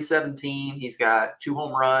hitting .317. He's got 2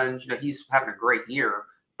 home runs. You know, he's having a great year,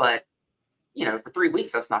 but you know, for 3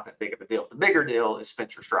 weeks, that's not that big of a deal. The bigger deal is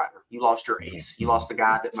Spencer Strider. You lost your ace. You lost the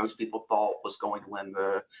guy that most people thought was going to win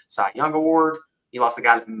the Cy Young Award. You lost the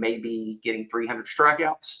guy that may be getting 300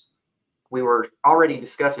 strikeouts. We were already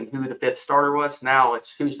discussing who the 5th starter was. Now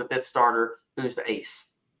it's who's the 5th starter, who's the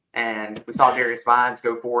ace. And we saw Darius Vines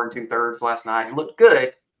go 4 2/3 last night. He looked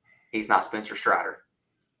good. He's not Spencer Strider.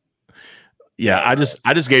 Yeah, I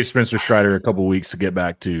just gave Spencer Strider a couple weeks to get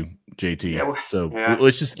back to JT.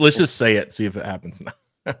 Let's just say it, see if it happens now.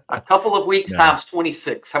 A couple of weeks times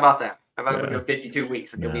 26. How about that? How about if we go 52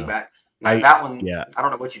 weeks and he'll be back? Now, that one, I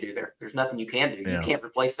don't know what you do there. There's nothing you can do. You can't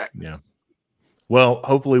replace that. Yeah. Well,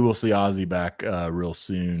 hopefully we'll see Ozzie back real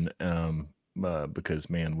soon, because,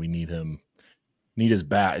 man, we need him. Need his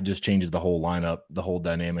bat. It just changes the whole lineup, the whole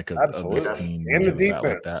dynamic of this team. And the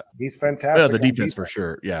defense. Like he's fantastic. Yeah, the defense for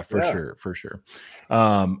sure. Yeah, for sure.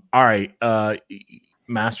 All right.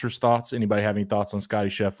 Masters thoughts. Anybody have any thoughts on Scotty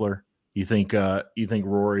Scheffler? You think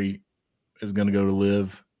Rory is going to go to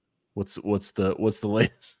live? What's the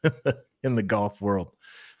latest in the golf world?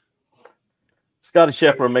 Scotty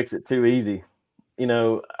Scheffler makes it too easy. You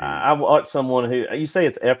know, I watched someone who, you say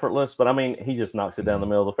it's effortless, but I mean, he just knocks it down the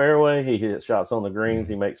middle of the fairway. He hits shots on the greens.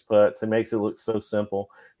 He makes putts. He makes it look so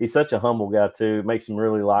simple. He's such a humble guy too. It makes him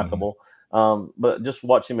really likable. But just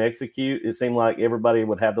watch him execute. It seemed like everybody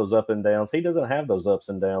would have those up and downs. He doesn't have those ups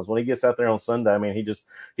and downs. When he gets out there on Sunday, I mean,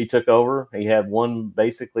 he took over. He had one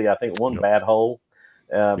bad hole.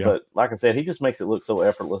 But like I said, he just makes it look so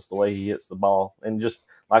effortless the way he hits the ball, and just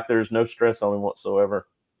like there's no stress on him whatsoever.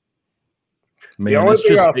 Man, the only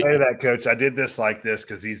thing I'll say to that, Coach, I did this like this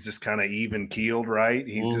because he's just kind of even keeled, right?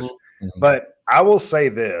 But I will say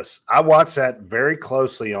this: I watched that very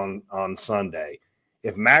closely on Sunday.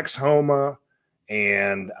 If Max Homa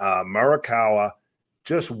and Morikawa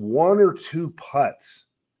just 1 or 2 putts,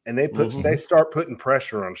 and they start putting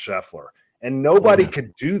pressure on Scheffler, and nobody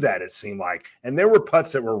could do that, it seemed like. And there were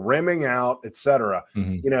putts that were rimming out, etc.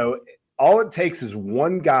 You know, all it takes is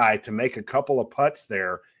one guy to make a couple of putts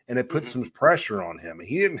there, and it puts some pressure on him. And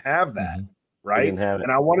he didn't have that, right?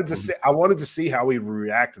 And I wanted to see how he would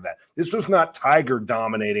react to that. This was not Tiger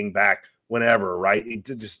dominating back whenever, right? He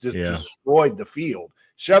just destroyed the field.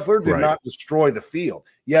 Scheffler did not destroy the field.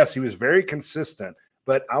 Yes, he was very consistent,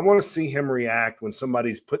 but I want to see him react when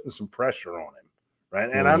somebody's putting some pressure on him, right?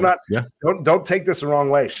 And I'm not don't take this the wrong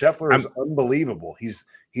way. Scheffler is unbelievable. He's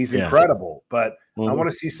incredible, but I want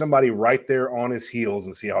to see somebody right there on his heels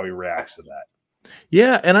and see how he reacts to that.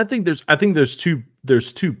 Yeah, and I think there's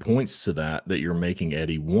two points to that you're making,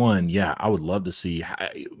 Eddie. One, yeah, I would love to see.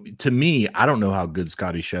 To me, I don't know how good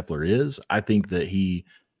Scotty Scheffler is. I think that he,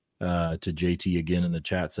 to JT again in the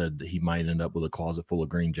chat, said that he might end up with a closet full of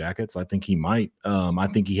green jackets. I think he might. I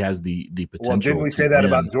think he has the potential. Well, didn't we say that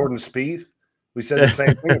about Jordan Spieth? We said the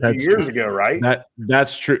same thing a few years ago, right?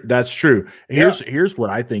 That's true. That's true. Here's what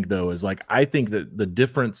I think though is like I think that the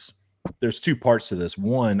difference. There's two parts to this.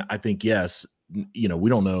 One, I think yes, we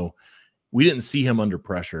don't know. We didn't see him under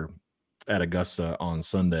pressure at Augusta on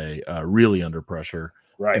Sunday, really under pressure,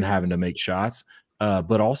 right, and having to make shots.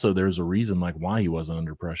 But also there's a reason like why he wasn't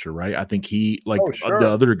under pressure, right? I think he the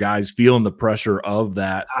other guys feeling the pressure of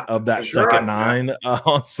that second nine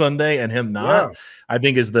on Sunday and him not, I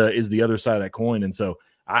think is the other side of that coin. And so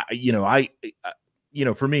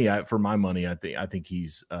for me, for my money, I think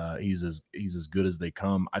he's as good as they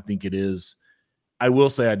come. I think it is. I will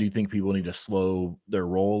say I do think people need to slow their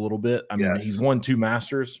roll a little bit. I mean, he's won 2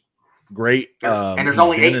 Masters, great. And there's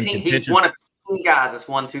only 18. He's one of 18 guys that's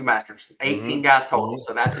won 2 Masters. 18 guys total,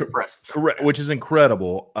 so that's impressive. Correct, which is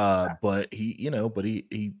incredible. But he's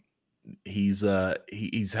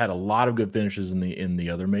had a lot of good finishes in the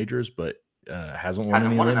other majors, but hasn't won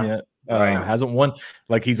any of them yet. Hasn't won.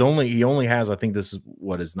 Like he only has, I think this is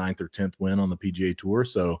what his 9th or 10th win on the PGA Tour.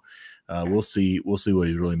 So we'll see what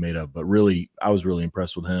he's really made of. But really, I was really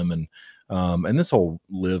impressed with him and this whole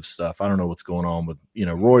live stuff. I don't know what's going on with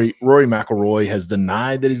Rory McIlroy has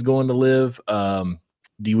denied that he's going to live.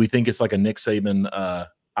 Do we think it's like a Nick Saban?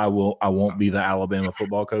 I won't be the Alabama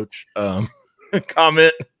football coach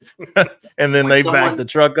comment, and then they back the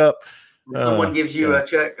truck up. When someone gives you a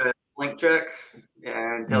check, a blank check,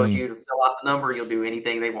 and tells you to fill out the number, you'll do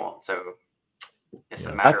anything they want. So it's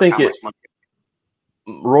a matter of how much money.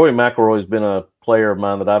 Rory McIlroy has been a player of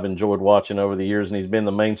mine that I've enjoyed watching over the years, and he's been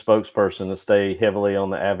the main spokesperson to stay heavily on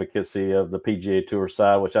the advocacy of the PGA Tour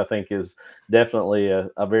side, which I think is definitely a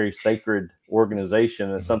very sacred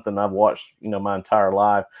organization and something I've watched, my entire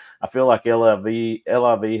life. I feel like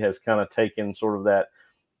LIV has kind of taken sort of that,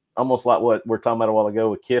 almost like what we're talking about a while ago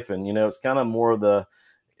with Kiffin. It's kind of more of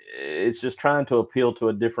it's just trying to appeal to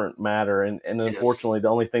a different matter, and unfortunately, the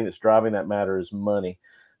only thing that's driving that matter is money.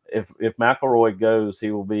 If McIlroy goes,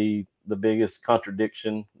 he will be the biggest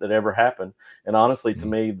contradiction that ever happened. And honestly, to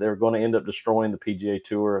me, they're going to end up destroying the PGA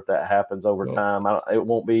Tour if that happens over time. It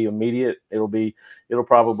won't be immediate. It'll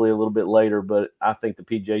probably a little bit later, but I think the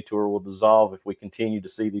PGA Tour will dissolve if we continue to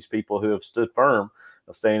see these people who have stood firm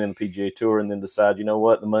of staying in the PGA Tour and then decide, you know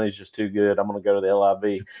what, the money's just too good. I'm going to go to the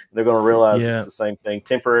LIV. They're going to realize it's the same thing,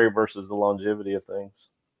 temporary versus the longevity of things.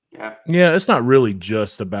 Yeah, it's not really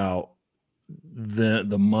just about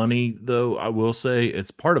the money, though. I will say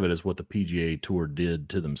it's part of it is what the PGA Tour did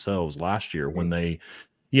to themselves last year when they,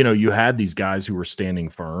 you had these guys who were standing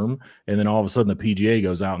firm, and then all of a sudden the PGA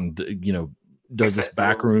goes out and does this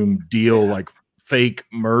backroom deal, like fake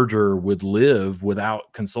merger with Live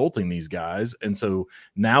without consulting these guys, and so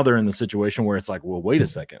now they're in the situation where it's like, well, wait a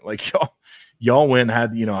second, like y'all went and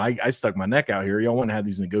had, I stuck my neck out here, y'all went and had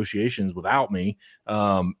these negotiations without me,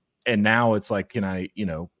 and now it's like, can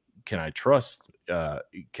I trust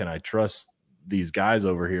these guys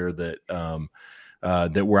over here that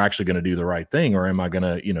that we're actually going to do the right thing, or am I going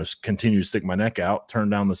to continue to stick my neck out, turn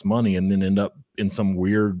down this money, and then end up in some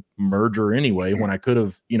weird merger anyway when I could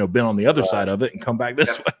have been on the other side of it and come back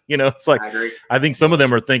this way? It's like I think some of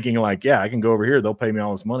them are thinking like, yeah, I can go over here, they'll pay me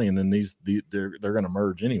all this money, and then they're going to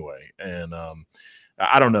merge anyway. And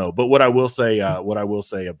I don't know, but what I will say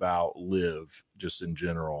about Live just in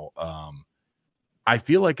general, I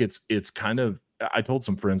feel like it's kind of, I told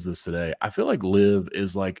some friends this today. I feel like Live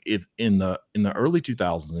is like if in the early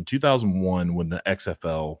 2000s, in 2001, when the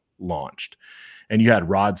XFL launched, and you had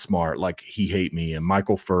Rod Smart, like He Hate Me, and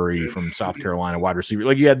Michael Furry from South Carolina, wide receiver.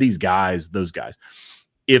 Like you had those guys.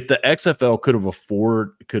 If the XFL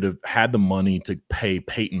could have had the money to pay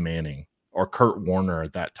Peyton Manning or Kurt Warner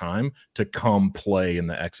at that time to come play in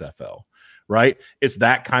the XFL, right? It's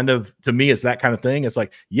that kind of, to me, it's that kind of thing. It's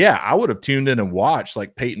like, yeah, I would have tuned in and watched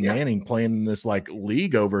like Peyton Manning playing in this like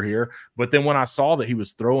league over here. But then when I saw that he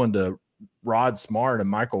was throwing to Rod Smart and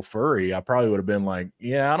Michael Furry, I probably would have been like,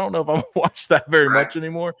 yeah, I don't know if I'm gonna watch that very much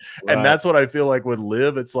anymore. And that's what I feel like with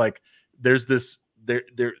Live. It's like there's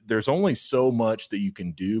only so much that you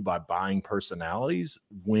can do by buying personalities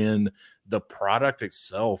when the product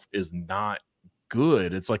itself is not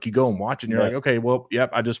good. It's like you go and watch and you're like, okay, well,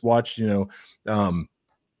 yep, I just watched, John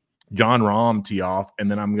Rahm tee off,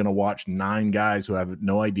 and then I'm gonna watch 9 guys who have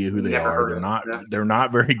no idea who they are. They're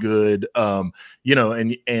not very good.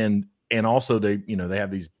 And also they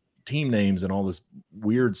have these team names and all this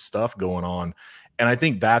weird stuff going on. And I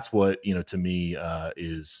think that's what, to me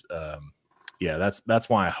is that's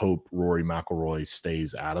why I hope Rory McIlroy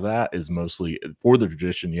stays out of that, is mostly for the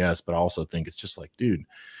tradition, yes, but I also think it's just like, dude,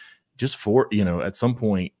 just for, at some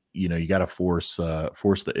point, you got to force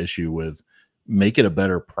the issue with, make it a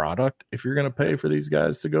better product if you're going to pay for these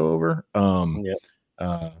guys to go over.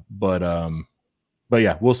 But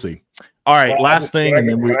yeah, we'll see. All right, last thing, and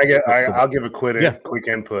then I'll give a quick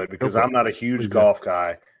input, because I'm not a huge golf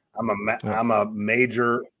guy. I'm a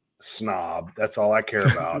major snob. That's all I care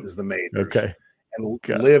about is the majors. Okay. And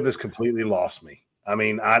Live has completely lost me. I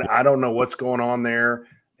mean, I don't know what's going on there.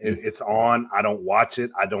 It's on. I don't watch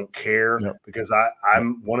it. I don't care because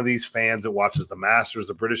I'm one of these fans that watches the Masters,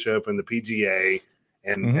 the British Open, the PGA,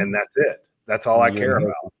 and that's it. That's all I care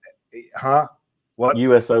about. Huh? What?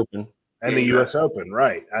 U.S. Open. And the U.S. Open,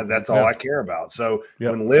 right. That's all I care about. So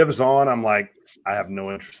when Liv's on, I'm like, I have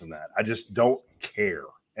no interest in that. I just don't care.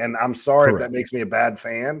 And I'm sorry if that makes me a bad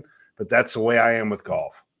fan, but that's the way I am with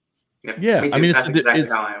golf. Yeah. I mean,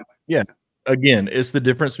 again, it's the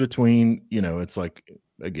difference between, it's like,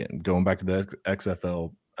 again, going back to the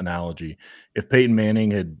XFL analogy, if Peyton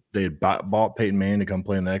Manning they had bought Peyton Manning to come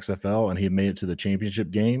play in the XFL and he had made it to the championship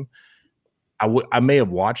game, I may have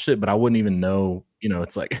watched it, but I wouldn't even know,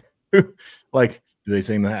 it's like, like, do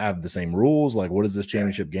they have the same rules? Like, what is this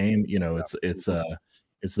championship game?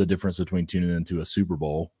 It's the difference between tuning into a Super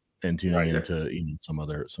Bowl and tuning into some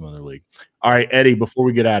other league. All right, Eddie, before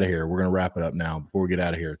we get out of here, we're gonna wrap it up now. Before we get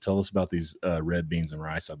out of here, tell us about these red beans and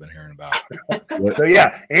rice I've been hearing about. So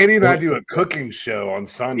Andy and I do a cooking show on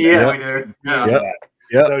Sunday. Yeah, we do.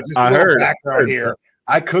 So just a little background here.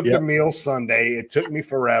 I cooked a meal Sunday. It took me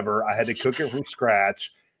forever. I had to cook it from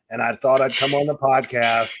scratch. And I thought I'd come on the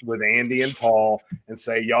podcast with Andy and Paul and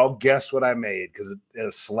say, y'all guess what I made, because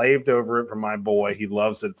it slaved over it from my boy. He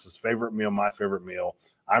loves it. It's his favorite meal, my favorite meal.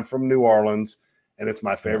 I'm from New Orleans, and it's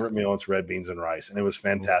my favorite meal. It's red beans and rice, and it was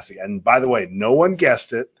fantastic. And by the way, no one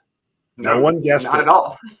guessed it. No one guessed it. Not at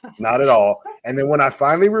all. Not at all. And then when I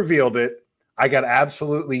finally revealed it, I got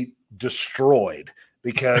absolutely destroyed.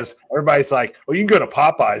 Because everybody's like, well, you can go to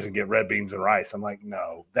Popeyes and get red beans and rice. I'm like,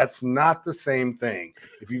 no, that's not the same thing.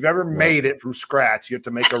 If you've ever made it from scratch, you have to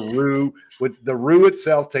make a roux. With the roux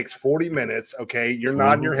itself takes 40 minutes. Okay, you're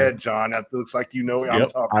nodding your head, John. That looks like you know what I'm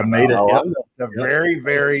talking about. I made it. It's a very,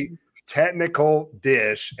 very technical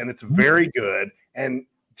dish, and it's very good. And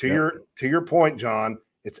to your point, John,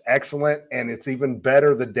 it's excellent, and it's even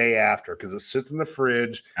better the day after because it sits in the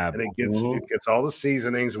fridge and it gets all the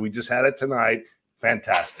seasonings. We just had it tonight.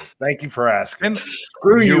 Fantastic. Thank you for asking. And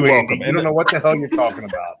screw you, Andy. You don't know what the hell you're talking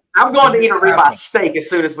about. I'm going to eat a ribeye steak as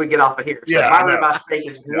soon as we get off of here. So Yeah, my ribeye steak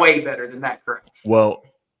is way better than that, correct? Well,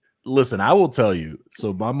 listen, I will tell you.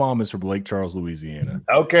 So my mom is from Lake Charles, Louisiana.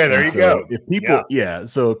 Okay, there you go. If people,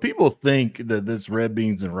 so if people think that this red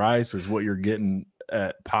beans and rice is what you're getting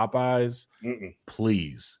at Popeyes,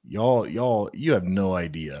 please, y'all, you have no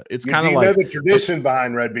idea. It's kind of like, know the tradition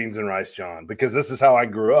behind red beans and rice, John, because this is how I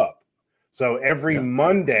grew up. So every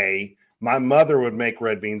Monday, my mother would make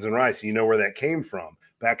red beans and rice. You know where that came from?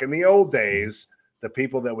 Back in the old days, the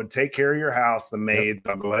people that would take care of your house, the maids,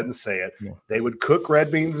 I'll go ahead and say it, they would cook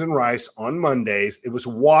red beans and rice on Mondays. It was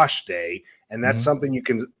wash day, and that's something you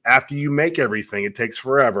can, after you make everything, it takes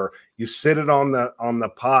forever. You sit it on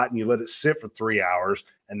the pot and you let it sit for 3 hours,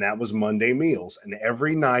 and that was Monday meals. And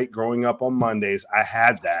every night growing up on Mondays, I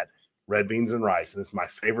had that. Red beans and rice, and it's my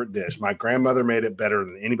favorite dish. My grandmother made it better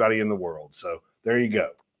than anybody in the world. So there you go.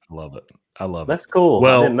 I love it. I love it. That's cool.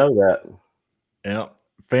 Well, I didn't know that. Yeah,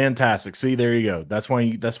 fantastic. See, there you go. That's why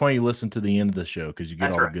you listen to the end of the show, because you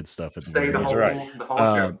get all the good stuff at the very end. The whole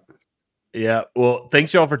show. Yeah. Well,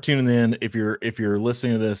 thanks y'all for tuning in. If you're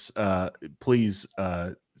listening to this, please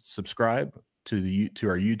subscribe to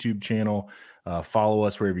our YouTube channel. Follow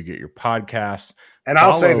us wherever you get your podcasts. And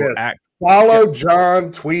I'll say this. Follow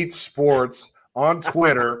Jon Tweets Sports on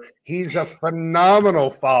Twitter. He's a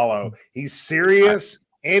phenomenal follow. He's serious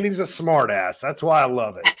and he's a smart ass. That's why I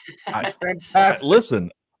love it. It's fantastic.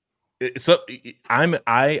 Listen, so I'm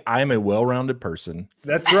a well-rounded person.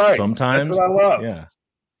 That's right. Sometimes that's what I love. Yeah.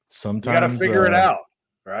 Sometimes you got to figure it out.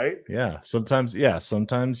 Right? Yeah. Sometimes you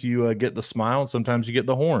get the smile, and sometimes you get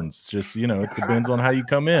the horns. Just, it depends on how you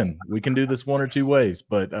come in. We can do this one or two ways,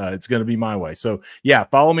 but it's going to be my way. So yeah,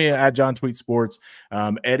 follow me at Jon Tweets Sports.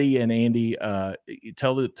 Eddie and Andy,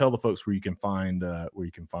 tell the folks where you can find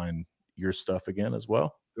your stuff again as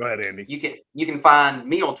well. Go ahead, Andy. You can find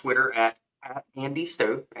me on Twitter at Andy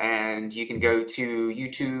Stowe, and you can go to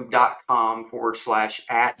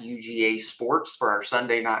youtube.com/@UGA Sports for our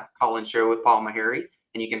Sunday night call-in show with Paul Meharry.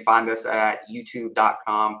 And you can find us at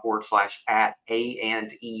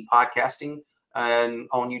youtube.com/@A&E Podcasting. on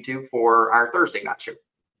YouTube for our Thursday night show.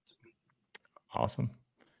 Awesome.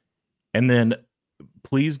 And then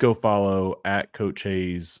please go follow at Coach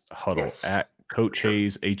Hayes Huddle, at Coach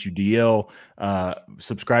Hayes HUDL.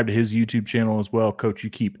 Subscribe to his YouTube channel as well. Coach, you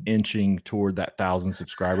keep inching toward that 1,000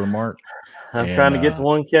 subscriber mark. I'm trying to get to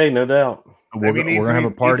 1K, no doubt. We're gonna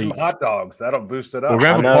have a party. Some hot dogs. That'll boost it up. We're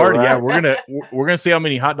gonna have a party. Right? Yeah, we're gonna see how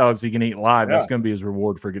many hot dogs he can eat live. Yeah. That's gonna be his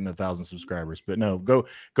reward for getting 1,000 subscribers. But no, go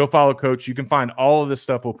follow Coach. You can find all of this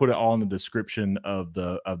stuff. We'll put it all in the description of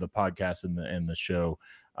the podcast and the show.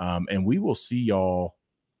 And we will see y'all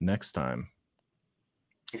next time.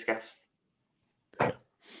 Thanks, guys.